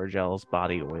 shower gels,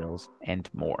 body oils, and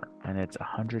more. And it's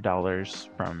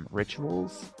 $100 from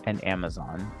Rituals and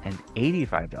Amazon and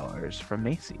 $85 from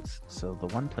Macy's. So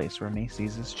the one place where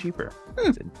Macy's is cheaper.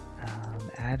 It's an,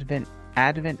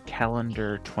 Advent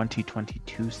Calendar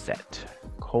 2022 set.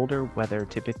 Colder weather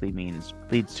typically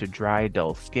leads to dry,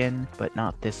 dull skin, but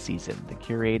not this season. The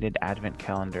curated Advent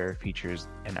Calendar features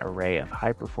an array of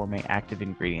high-performing active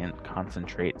ingredient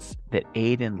concentrates that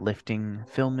aid in lifting,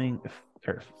 firming,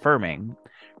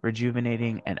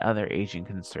 rejuvenating, and other aging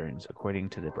concerns, according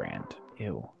to the brand.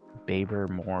 Ew. Baber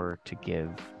more to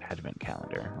give Advent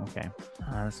Calendar. Okay.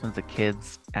 This one's a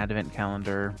kid's Advent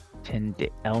Calendar.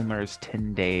 Elmer's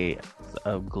 10 Days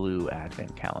of Glue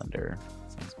Advent Calendar.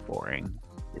 Sounds boring.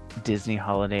 Disney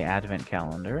Holiday Advent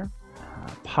Calendar.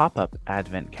 Pop-up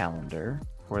Advent Calendar.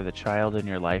 For the child in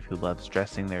your life who loves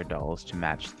dressing their dolls to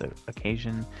match the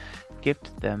occasion,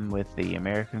 gift them with the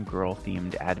American Girl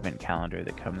themed Advent Calendar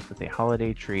that comes with a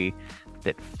holiday tree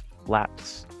that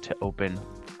flaps to open.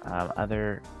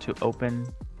 That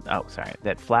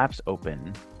flaps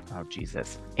open. Oh,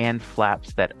 Jesus. And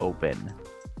flaps that open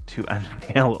to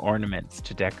unveil ornaments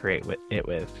to decorate it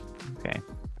with. Okay.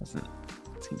 Doesn't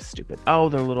seem stupid. Oh,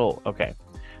 they're little. Okay.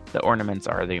 The ornaments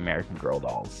are the American Girl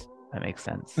dolls. That makes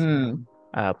sense.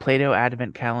 Play-Doh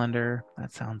Advent Calendar.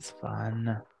 That sounds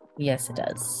fun. Yes, it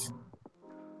does.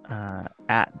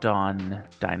 At Dawn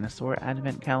Dinosaur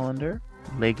Advent Calendar.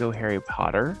 Lego Harry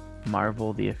Potter.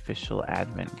 Marvel the Official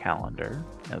Advent Calendar.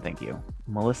 No, thank you.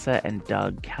 Melissa and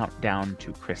Doug Countdown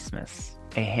to Christmas.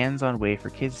 A hands-on way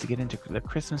for kids to get into the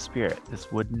Christmas spirit.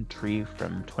 This wooden tree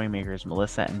from toy makers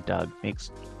Melissa and Doug makes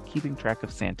keeping track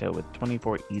of Santa with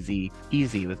 24 easy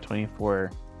with 24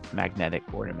 magnetic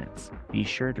ornaments. Be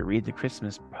sure to read the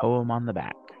Christmas poem on the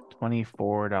back.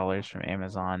 $24 from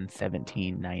Amazon,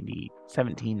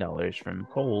 $17 from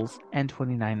Kohl's, and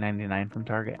 $29.99 from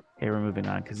Target. Okay, we're moving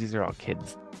on because these are all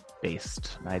kids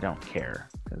based. I don't care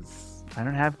because I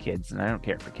don't have kids and I don't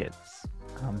care for kids.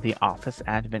 The Office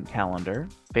Advent Calendar.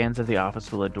 Fans of The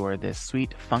Office will adore this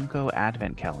sweet Funko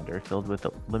Advent Calendar filled with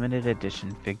limited edition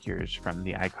figures from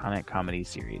the iconic comedy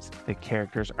series. The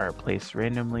characters are placed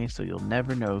randomly, so you'll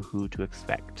never know who to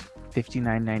expect.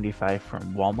 $59.95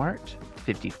 from Walmart,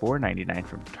 $54.99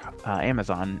 from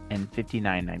Amazon, and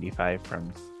 $59.95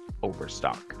 from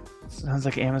Overstock. Sounds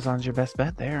like Amazon's your best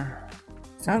bet there.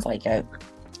 Sounds like it.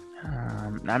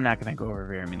 I'm not going to go over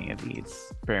very many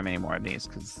more of these,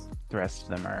 because the rest of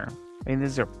them are,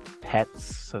 these are pets.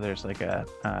 So there's like a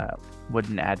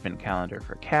wooden advent calendar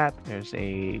for cat. There's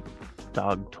a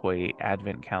dog toy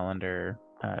advent calendar,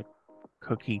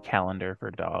 cookie calendar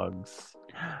for dogs.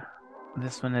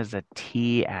 This one is a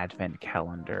tea advent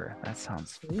calendar. That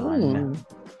sounds fun.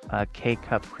 A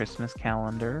K-Cup Christmas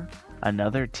calendar.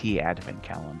 Another tea advent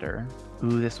calendar.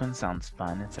 Ooh, this one sounds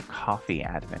fun. It's a coffee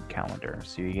advent calendar.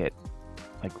 So you get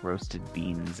like roasted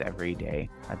beans every day.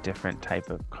 A different type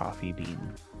of coffee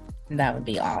bean. That would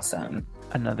be awesome.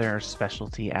 Another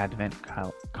specialty advent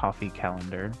coffee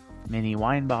calendar. Mini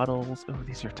wine bottles. Oh,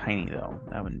 these are tiny though.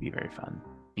 That wouldn't be very fun.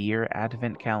 Beer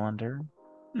advent calendar.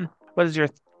 What is your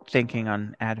thinking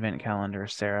on advent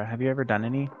calendars, Sarah? Have you ever done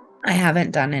any? I haven't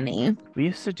done any. We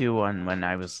used to do one when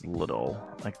I was little.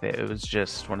 It was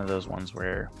just one of those ones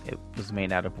where it was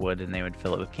made out of wood and they would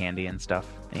fill it with candy and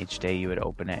stuff. And each day you would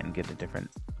open it and get a different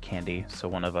candy. So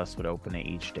one of us would open it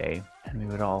each day and we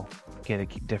would all get a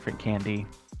different candy.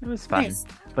 It was fun. Nice.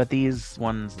 But these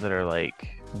ones that are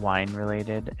like wine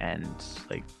related and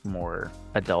like more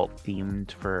adult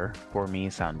themed for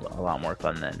me sound a lot more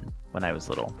fun than when I was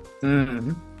little.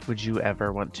 Would you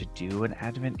ever want to do an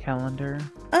advent calendar?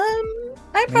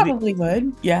 I probably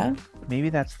would. Yeah. Maybe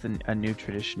that's a new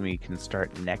tradition we can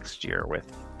start next year with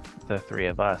the three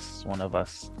of us. One of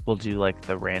us will do like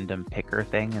the random picker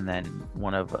thing, and then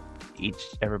each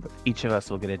of us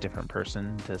will get a different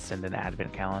person to send an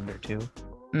advent calendar to.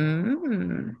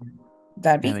 Mm,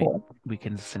 that'd be And cool. we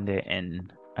can send it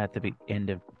in at the end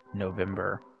of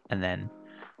November, and then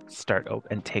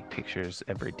and take pictures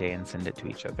every day and send it to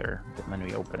each other when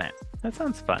we open it. That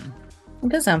sounds fun. It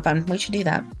does sound fun. We should do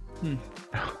that.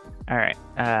 All right.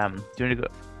 Do you want to go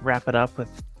wrap it up with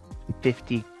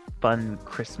 50 fun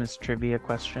Christmas trivia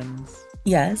questions?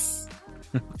 Yes.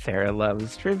 Sarah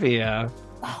loves trivia.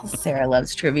 Oh, Sarah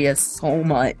loves trivia so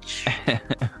much.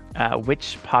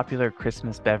 Which popular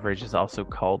Christmas beverage is also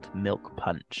called milk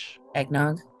punch?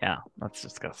 Eggnog. Yeah, that's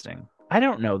disgusting. I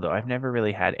don't know though. I've never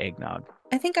really had eggnog.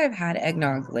 I think I've had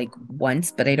eggnog like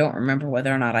once, but I don't remember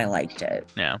whether or not I liked it.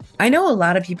 No. I know a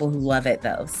lot of people who love it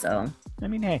though, so. I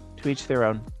mean, hey, to each their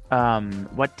own.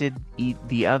 What did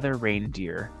the other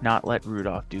reindeer not let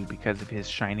Rudolph do because of his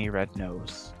shiny red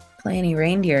nose? Play any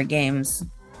reindeer games.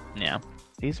 Yeah,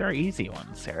 these are easy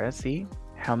ones, Sarah. See?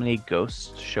 How many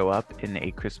ghosts show up in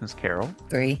A Christmas Carol?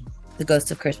 3. The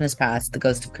Ghost of Christmas Past, The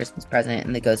Ghost of Christmas Present,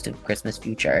 and The Ghost of Christmas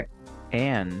Future.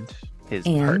 And his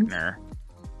And? partner.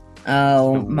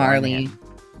 Oh, the one Marley. hand.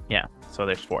 Yeah, so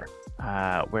there's 4.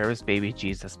 Where was baby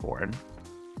Jesus born?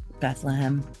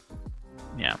 Bethlehem.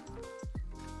 Yeah.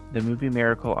 The movie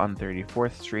Miracle on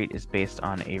 34th Street is based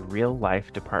on a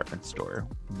real-life department store.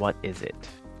 What is it?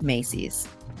 Macy's.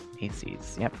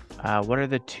 Macy's. Yep. What are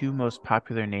the 2 most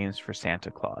popular names for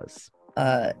Santa Claus?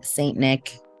 Saint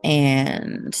Nick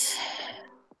and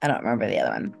I don't remember the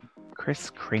other one.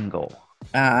 Kris Kringle.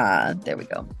 There we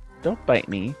go. Don't bite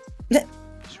me.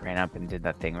 Just ran up and did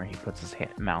that thing where he puts his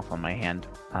mouth on my hand.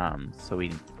 So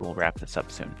we'll wrap this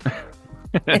up soon.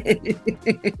 Okay.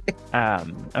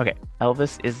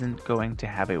 Elvis isn't going to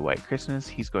have a white Christmas.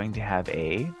 He's going to have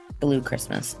a Blue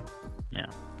Christmas. Yeah.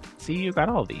 See, you got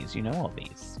all these. You know all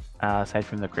these. Aside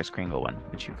from the Kris Kringle one,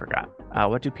 which you forgot.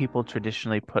 What do people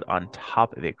traditionally put on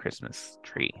top of a Christmas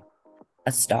tree?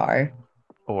 A star.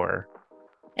 Or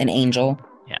An angel.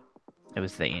 it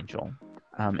was the angel.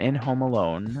 In Home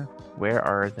Alone, where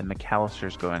are the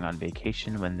McAllisters going on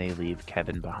vacation when they leave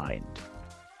Kevin behind?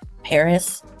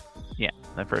 Paris. Yeah,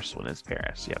 the first one is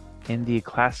Paris. Yep. In the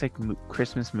classic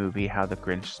Christmas movie How the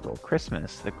Grinch Stole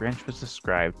Christmas, the Grinch was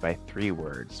described by 3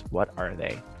 words. What are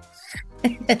they?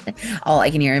 All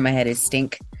I can hear in my head is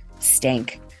stink,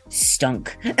 stank,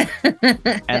 stunk.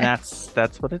 And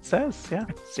that's what it says. Yeah,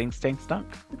 stink, stink, stunk.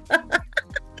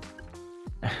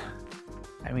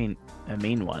 I mean, a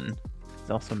mean one. It's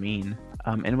also mean.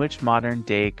 In which modern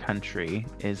day country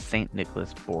is Saint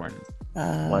Nicholas born?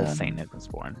 Was Saint Nicholas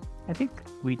born? I think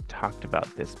we talked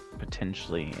about this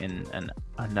potentially in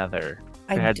another.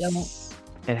 I It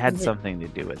had Is it- something to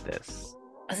do with this.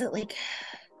 Was it like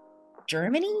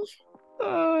Germany?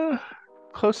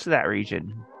 Close to that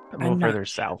region, a little I'm not further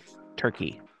south.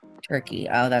 Turkey. Turkey.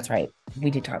 Oh, that's right. We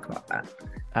did talk about that.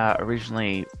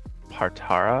 Originally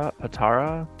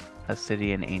Patara, a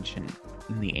city in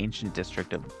the ancient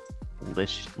district of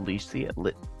Lycia,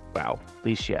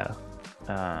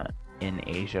 in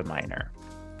Asia Minor.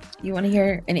 You want to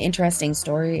hear an interesting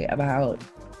story about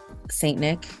Saint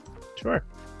Nick? Sure.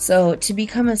 So, to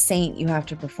become a saint, you have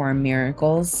to perform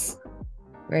miracles,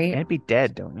 right? Can't be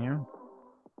dead, don't you?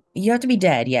 You have to be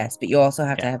dead, yes, but you also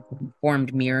have to Yeah. have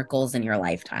performed miracles in your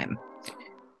lifetime.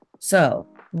 So,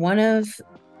 one of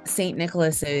Saint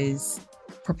Nicholas's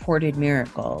purported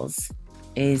miracles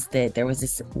is that there was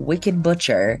this wicked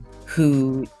butcher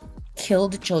who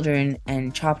killed children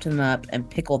and chopped them up and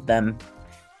pickled them,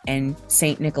 and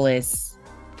Saint Nicholas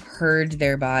heard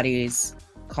their bodies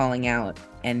calling out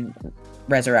and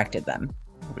resurrected them.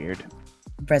 Weird.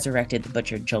 Resurrected the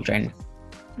butchered children.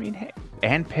 I mean, hey,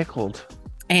 and pickled.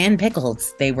 And pickled.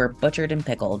 They were butchered and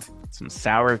pickled. Some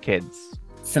sour kids.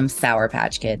 Some Sour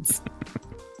Patch Kids.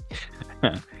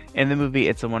 In the movie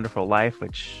It's a Wonderful Life,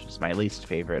 which is my least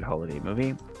favorite holiday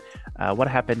movie, what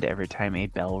happened every time a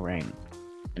bell rang?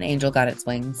 An angel got its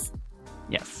wings.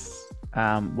 Yes.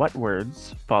 What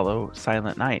words follow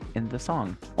Silent Night in the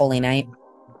song? Holy Night.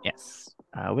 Yes.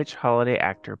 Which holiday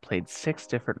actor played 6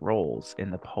 different roles in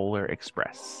The Polar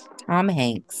Express? Tom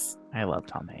Hanks. I love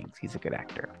Tom Hanks. He's a good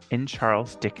actor. In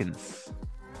Charles Dickens'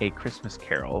 A Christmas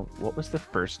Carol, what was the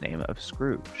first name of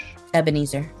Scrooge?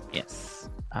 Ebenezer. Yes.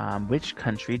 Which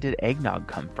country did eggnog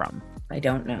come from? I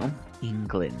don't know.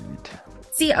 England.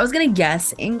 See, I was going to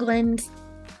guess England,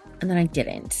 and then I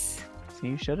didn't. So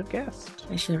you should have guessed.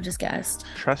 I should have just guessed.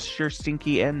 Trust your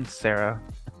stinky ends, Sarah.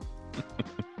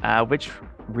 Which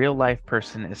real-life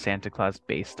person is Santa Claus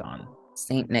based on?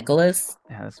 St. Nicholas.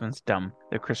 Yeah, this one's dumb.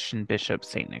 The Christian bishop,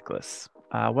 St. Nicholas.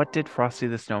 What did Frosty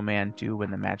the Snowman do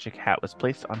when the magic hat was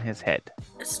placed on his head?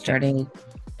 Started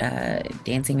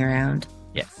dancing around.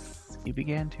 Yes. You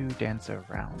began to dance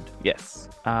around. Yes.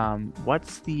 What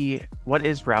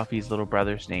is Ralphie's little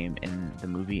brother's name in the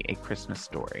movie A Christmas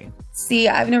Story? See,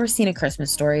 I've never seen A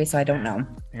Christmas Story, so I don't know.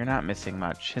 You're not missing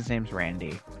much. His name's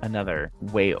Randy. Another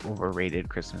way overrated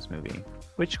Christmas movie.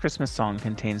 Which Christmas song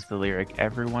contains the lyric,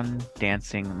 "Everyone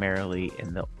dancing merrily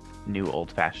in the new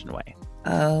old-fashioned way"?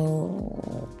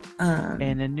 Oh,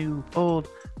 In a new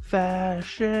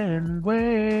old-fashioned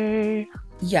way.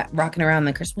 yeah, Rocking Around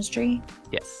the Christmas Tree.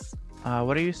 Yes.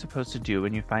 What are you supposed to do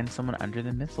when you find someone under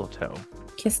the mistletoe?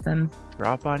 Kiss them.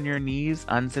 Drop on your knees,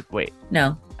 unzip. Wait.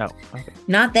 No, Oh, okay.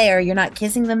 not there. You're not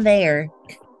kissing them there.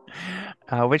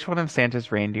 Which one of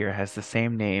Santa's reindeer has the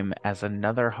same name as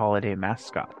another holiday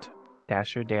mascot?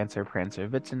 Dasher, Dancer, Prancer,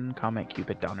 Vixen, Comet,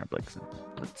 Cupid, Donner, Blitzen.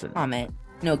 Comet.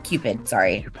 No, Cupid.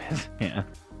 Sorry. Cupid. Yeah.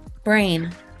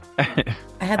 Brain. I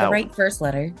had the Ow. right first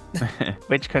letter.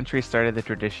 Which country started the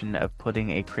tradition of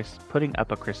putting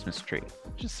up a Christmas tree?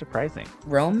 Which is surprising.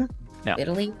 Rome? No.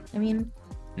 Italy? I mean,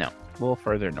 No, a little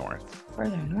further north.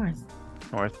 further north.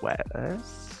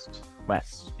 Northwest?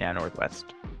 West. Yeah,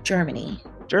 northwest. Germany.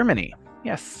 Germany.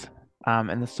 Yes.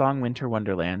 In the song Winter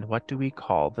Wonderland, what do we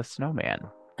call the snowman?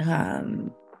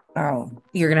 Oh,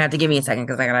 you're gonna have to give me a second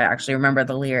because I gotta actually remember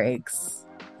the lyrics.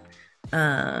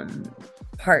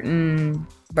 Parton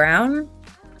Brown?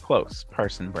 Close.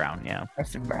 Parson Brown, yeah.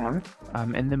 Parson Brown.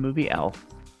 In the movie Elf,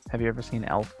 have you ever seen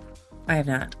Elf? I have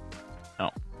not.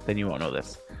 Then you won't know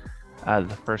this.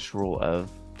 The first rule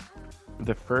of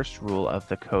the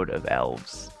Code of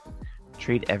Elves: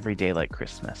 treat every day like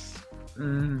Christmas.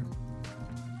 Mm.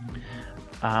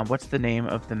 What's the name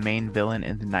of the main villain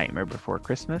in The Nightmare Before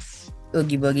Christmas?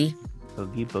 Oogie Boogie.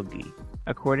 Oogie Boogie.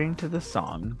 According to the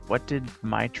song, what did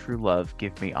my true love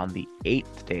give me on the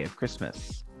 8th day of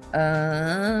Christmas?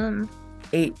 8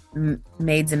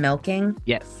 maids a milking.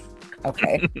 Yes.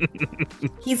 Okay.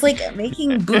 He's like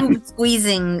making boob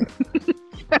squeezing.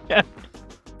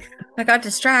 I got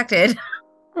distracted.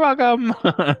 Welcome.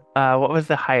 What was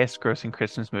the highest grossing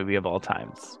Christmas movie of all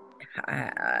times?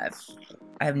 I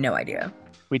have no idea.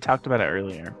 We talked about it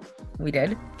earlier. We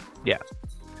did? Yeah.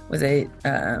 Was it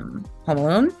Home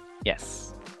Alone?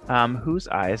 Yes. Whose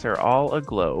eyes are all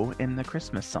aglow in the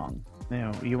Christmas song?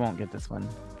 No, you won't get this one.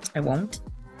 I won't.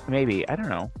 Maybe. I don't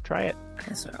know. Try it.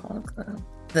 Eyes are all aglow.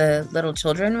 The little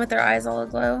children with their eyes all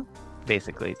aglow?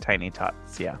 Basically, Tiny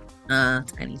Tots, yeah.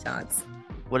 Tiny Tots.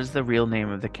 What is the real name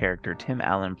of the character Tim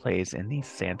Allen plays in the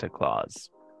Santa Claus?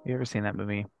 You ever seen that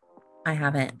movie? I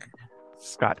haven't.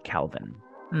 Scott Calvin.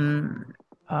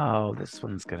 Oh, this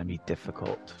one's going to be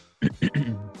difficult.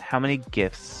 How many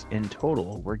gifts in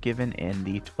total were given in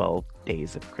the 12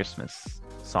 Days of Christmas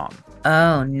song?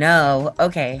 Oh no.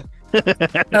 Okay.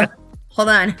 Oh, hold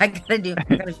on. I gotta do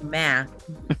math.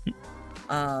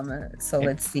 So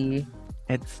let's see.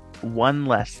 It's one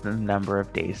less than the number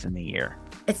of days in the year.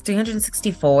 It's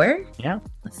 364? Yeah.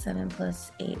 Plus 7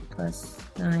 plus 8 plus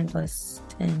 9 plus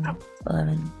 10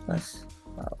 11 plus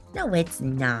 12. No, it's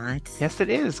not. Yes, it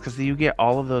is, because you get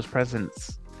all of those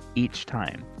presents each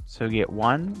time. So you get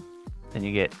 1, then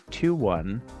you get 2,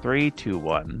 1, 3, 2,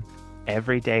 1.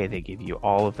 Every day they give you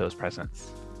all of those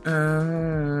presents.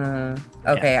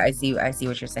 Okay, I see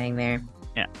what you're saying there.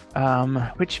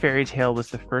 Yeah. Which fairy tale was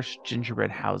the first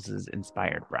gingerbread houses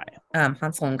inspired by?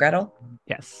 Hansel and Gretel?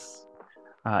 Yes.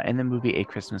 In the movie A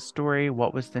Christmas Story,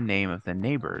 what was the name of the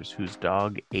neighbors whose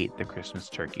dog ate the Christmas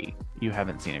turkey? You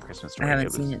haven't seen A Christmas Story. I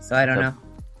haven't seen it, so I don't know.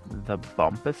 The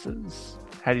Bumpuses?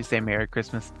 How do you say Merry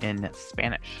Christmas in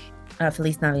Spanish?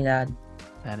 Feliz Navidad.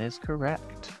 That is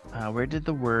correct. Where did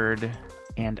the word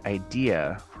and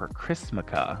idea for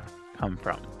Chrismukkah come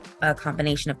from? A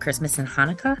combination of Christmas and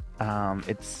Hanukkah?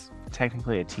 It's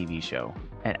technically a TV show.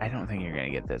 And I don't think you're going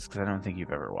to get this because I don't think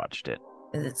you've ever watched it.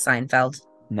 Is it Seinfeld?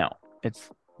 No, it's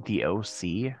The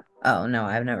OC. Oh, no,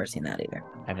 I've never seen that either.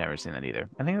 I've never seen that either.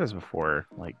 I think it was before,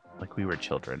 like we were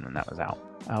children when that was out.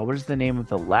 What is the name of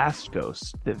the last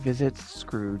ghost that visits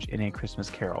Scrooge in A Christmas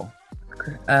Carol?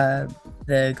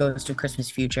 The Ghost of Christmas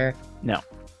Future. No.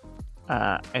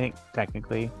 I think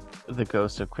technically the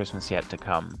Ghost of Christmas Yet to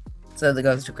Come. So the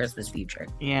Ghost of Christmas Future.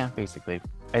 Yeah, basically.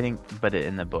 I think, but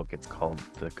in the book it's called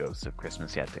The Ghost of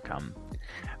Christmas Yet to Come.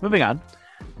 Moving on.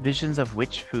 Visions of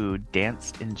which food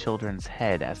danced in children's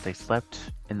head as they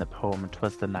slept in the poem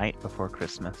 "'Twas the Night Before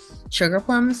Christmas"? Sugar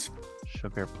plums?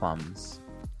 Sugar plums.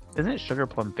 Isn't it sugar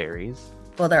plum fairies?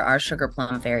 Well, there are sugar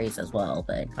plum fairies as well,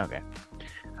 but Okay.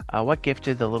 What gift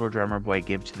did the little drummer boy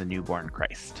give to the newborn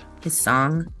Christ? his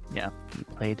song? Yeah, he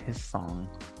played his song.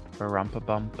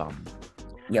 Ba-rum-pa-bum-bum.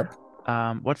 Yep.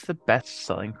 What's the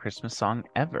best-selling Christmas song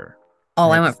ever?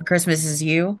 All I That's- Want for Christmas Is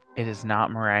You. It is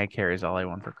not Mariah Carey's All I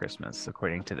Want for Christmas,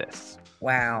 according to this.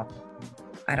 Wow.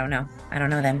 I don't know. I don't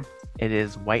know them. It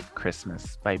is White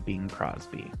Christmas by Bing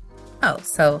Crosby. Oh,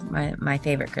 so my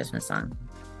favorite Christmas song.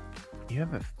 You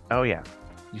have a... Oh, yeah.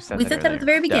 You said We that said that at the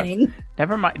earlier. very Duh. beginning.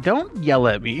 Never mind. Don't yell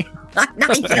at me. I'm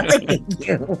not yelling at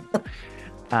you.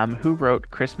 Who wrote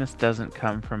Christmas Doesn't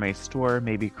Come From a Store?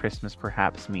 Maybe Christmas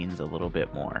perhaps means a little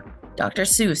bit more. Dr.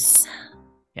 Seuss.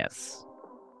 Yes.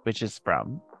 Which is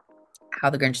from... How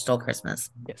the Grinch Stole Christmas.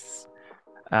 Yes.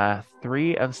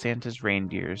 3 of Santa's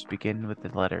reindeers begin with the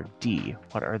letter D.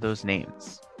 What are those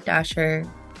names? Dasher,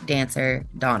 Dancer,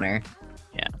 Donner.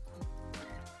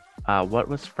 What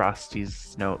was Frosty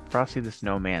the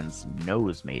Snowman's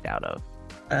nose made out of?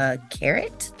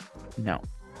 Carrot? No.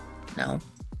 No.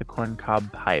 The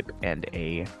corncob pipe and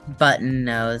a... Button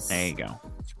nose. There you go.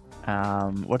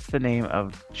 What's the name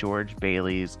of George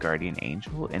Bailey's guardian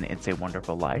angel in It's a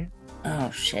Wonderful Life?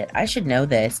 Oh shit. I should know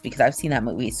this because I've seen that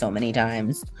movie so many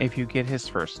times. If you get his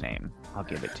first name, I'll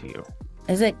give it to you.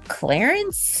 Is it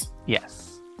Clarence?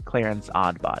 Yes. Clarence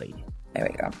Oddbody. There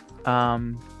we go.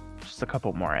 Just a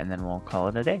couple more and then we'll call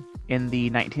it a day. In the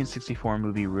 1964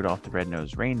 movie Rudolph the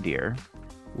Red-Nosed Reindeer,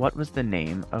 what was the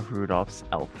name of Rudolph's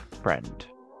elf friend?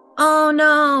 Oh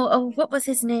no. Oh, what was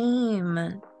his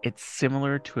name? It's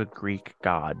similar to a Greek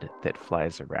god that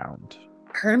flies around.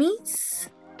 Hermes?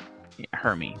 Yeah,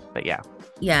 Hermie, but yeah,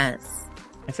 Yes.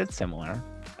 I said similar.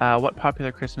 What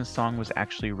popular Christmas song was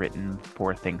actually written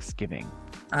for Thanksgiving?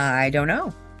 I don't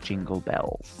know. Jingle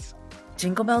Bells.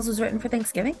 Jingle Bells was written for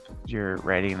Thanksgiving? You're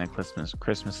riding the Christmas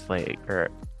sleigh, or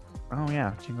oh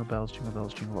yeah, jingle bells,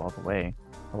 jingle all the way.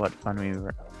 Oh, what fun we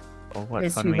were! Oh, what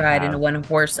Is fun to we ride have! in a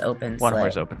one-horse open One sleigh.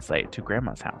 horse open sleigh to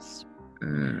Grandma's house.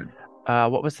 Mm.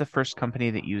 What was the first company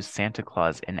that used Santa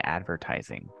Claus in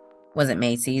advertising? Was it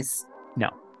Macy's? No.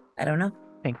 I don't know.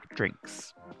 Think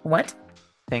drinks. What?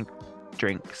 Think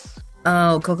drinks.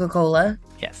 Oh, Coca-Cola.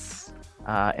 Yes.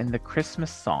 In the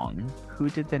Christmas song, who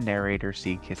did the narrator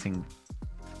see kissing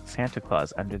Santa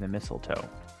Claus under the mistletoe?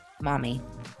 Mommy.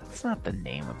 That's not the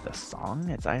name of the song.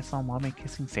 It's I Saw Mommy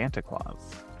Kissing Santa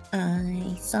Claus.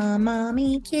 I saw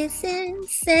Mommy kissing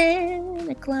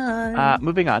Santa Claus.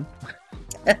 Moving on.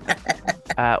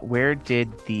 Where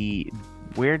did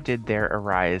there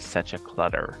arise such a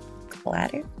clutter?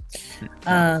 Clatter.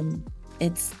 No.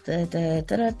 It's the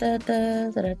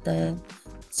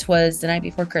It was the night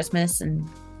before Christmas, and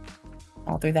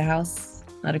all through the house,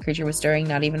 not a creature was stirring,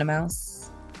 not even a mouse.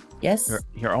 Yes,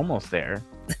 You're almost there.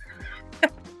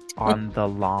 On the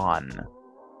lawn,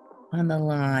 on the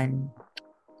lawn.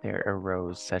 there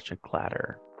arose such a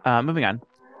clatter. Moving on.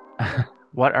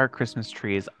 What are Christmas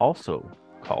trees also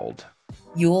called?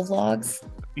 Yule logs.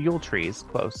 Yule trees.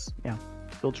 Close. Yeah.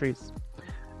 Yule trees. All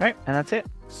right. And that's it.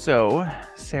 So,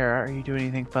 Sarah, are you doing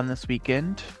anything fun this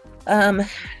weekend?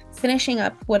 Finishing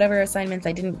up whatever assignments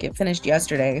I didn't get finished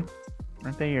yesterday.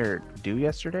 Aren't they due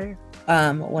yesterday?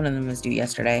 One of them was due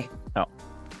yesterday. Oh.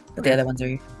 But the other ones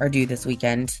are due this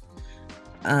weekend.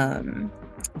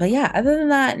 But yeah, other than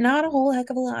that, not a whole heck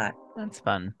of a lot. That's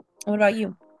fun. What about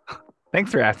you?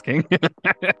 Thanks for asking.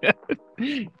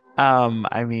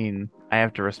 I mean, I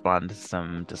have to respond to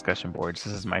some discussion boards.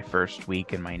 This is my first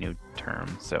week in my new term.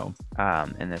 So,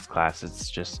 in this class, it's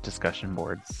just discussion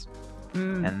boards.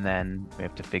 Mm. And then we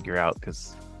have to figure out,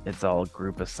 because it's all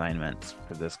group assignments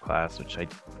for this class, which I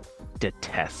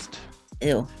detest.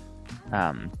 Ew.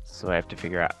 So I have to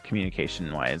figure out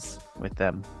communication wise with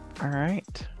them. All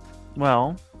right.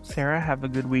 Well, Sarah, have a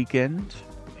good weekend.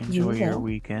 Enjoy You your will.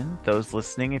 weekend. Those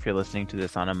listening, if you're listening to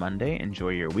this on a Monday, enjoy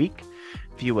your week.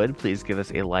 If you would, please give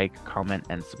us a like, comment,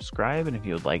 and subscribe. And if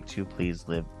you would like to, please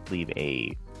leave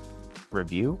a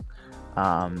review.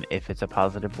 If it's a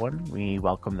positive one, we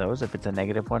welcome those. If it's a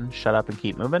negative one, shut up and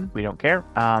keep moving. We don't care.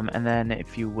 And then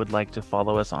if you would like to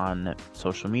follow us on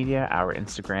social media, our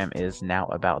Instagram is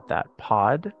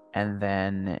NowAboutThatPod. And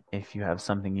then if you have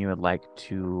something you would like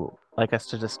us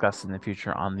to discuss in the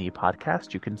future on the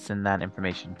podcast, you can send that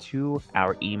information to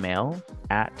our email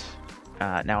at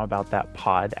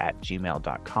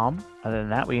nowaboutthatpod@gmail.com. Other than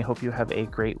that, we hope you have a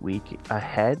great week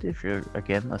ahead if you're,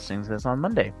 again, listening to this on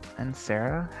Monday. And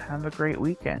Sarah, have a great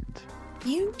weekend.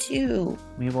 You too.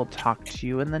 We will talk to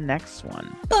you in the next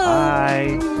one.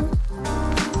 Bye.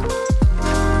 Bye.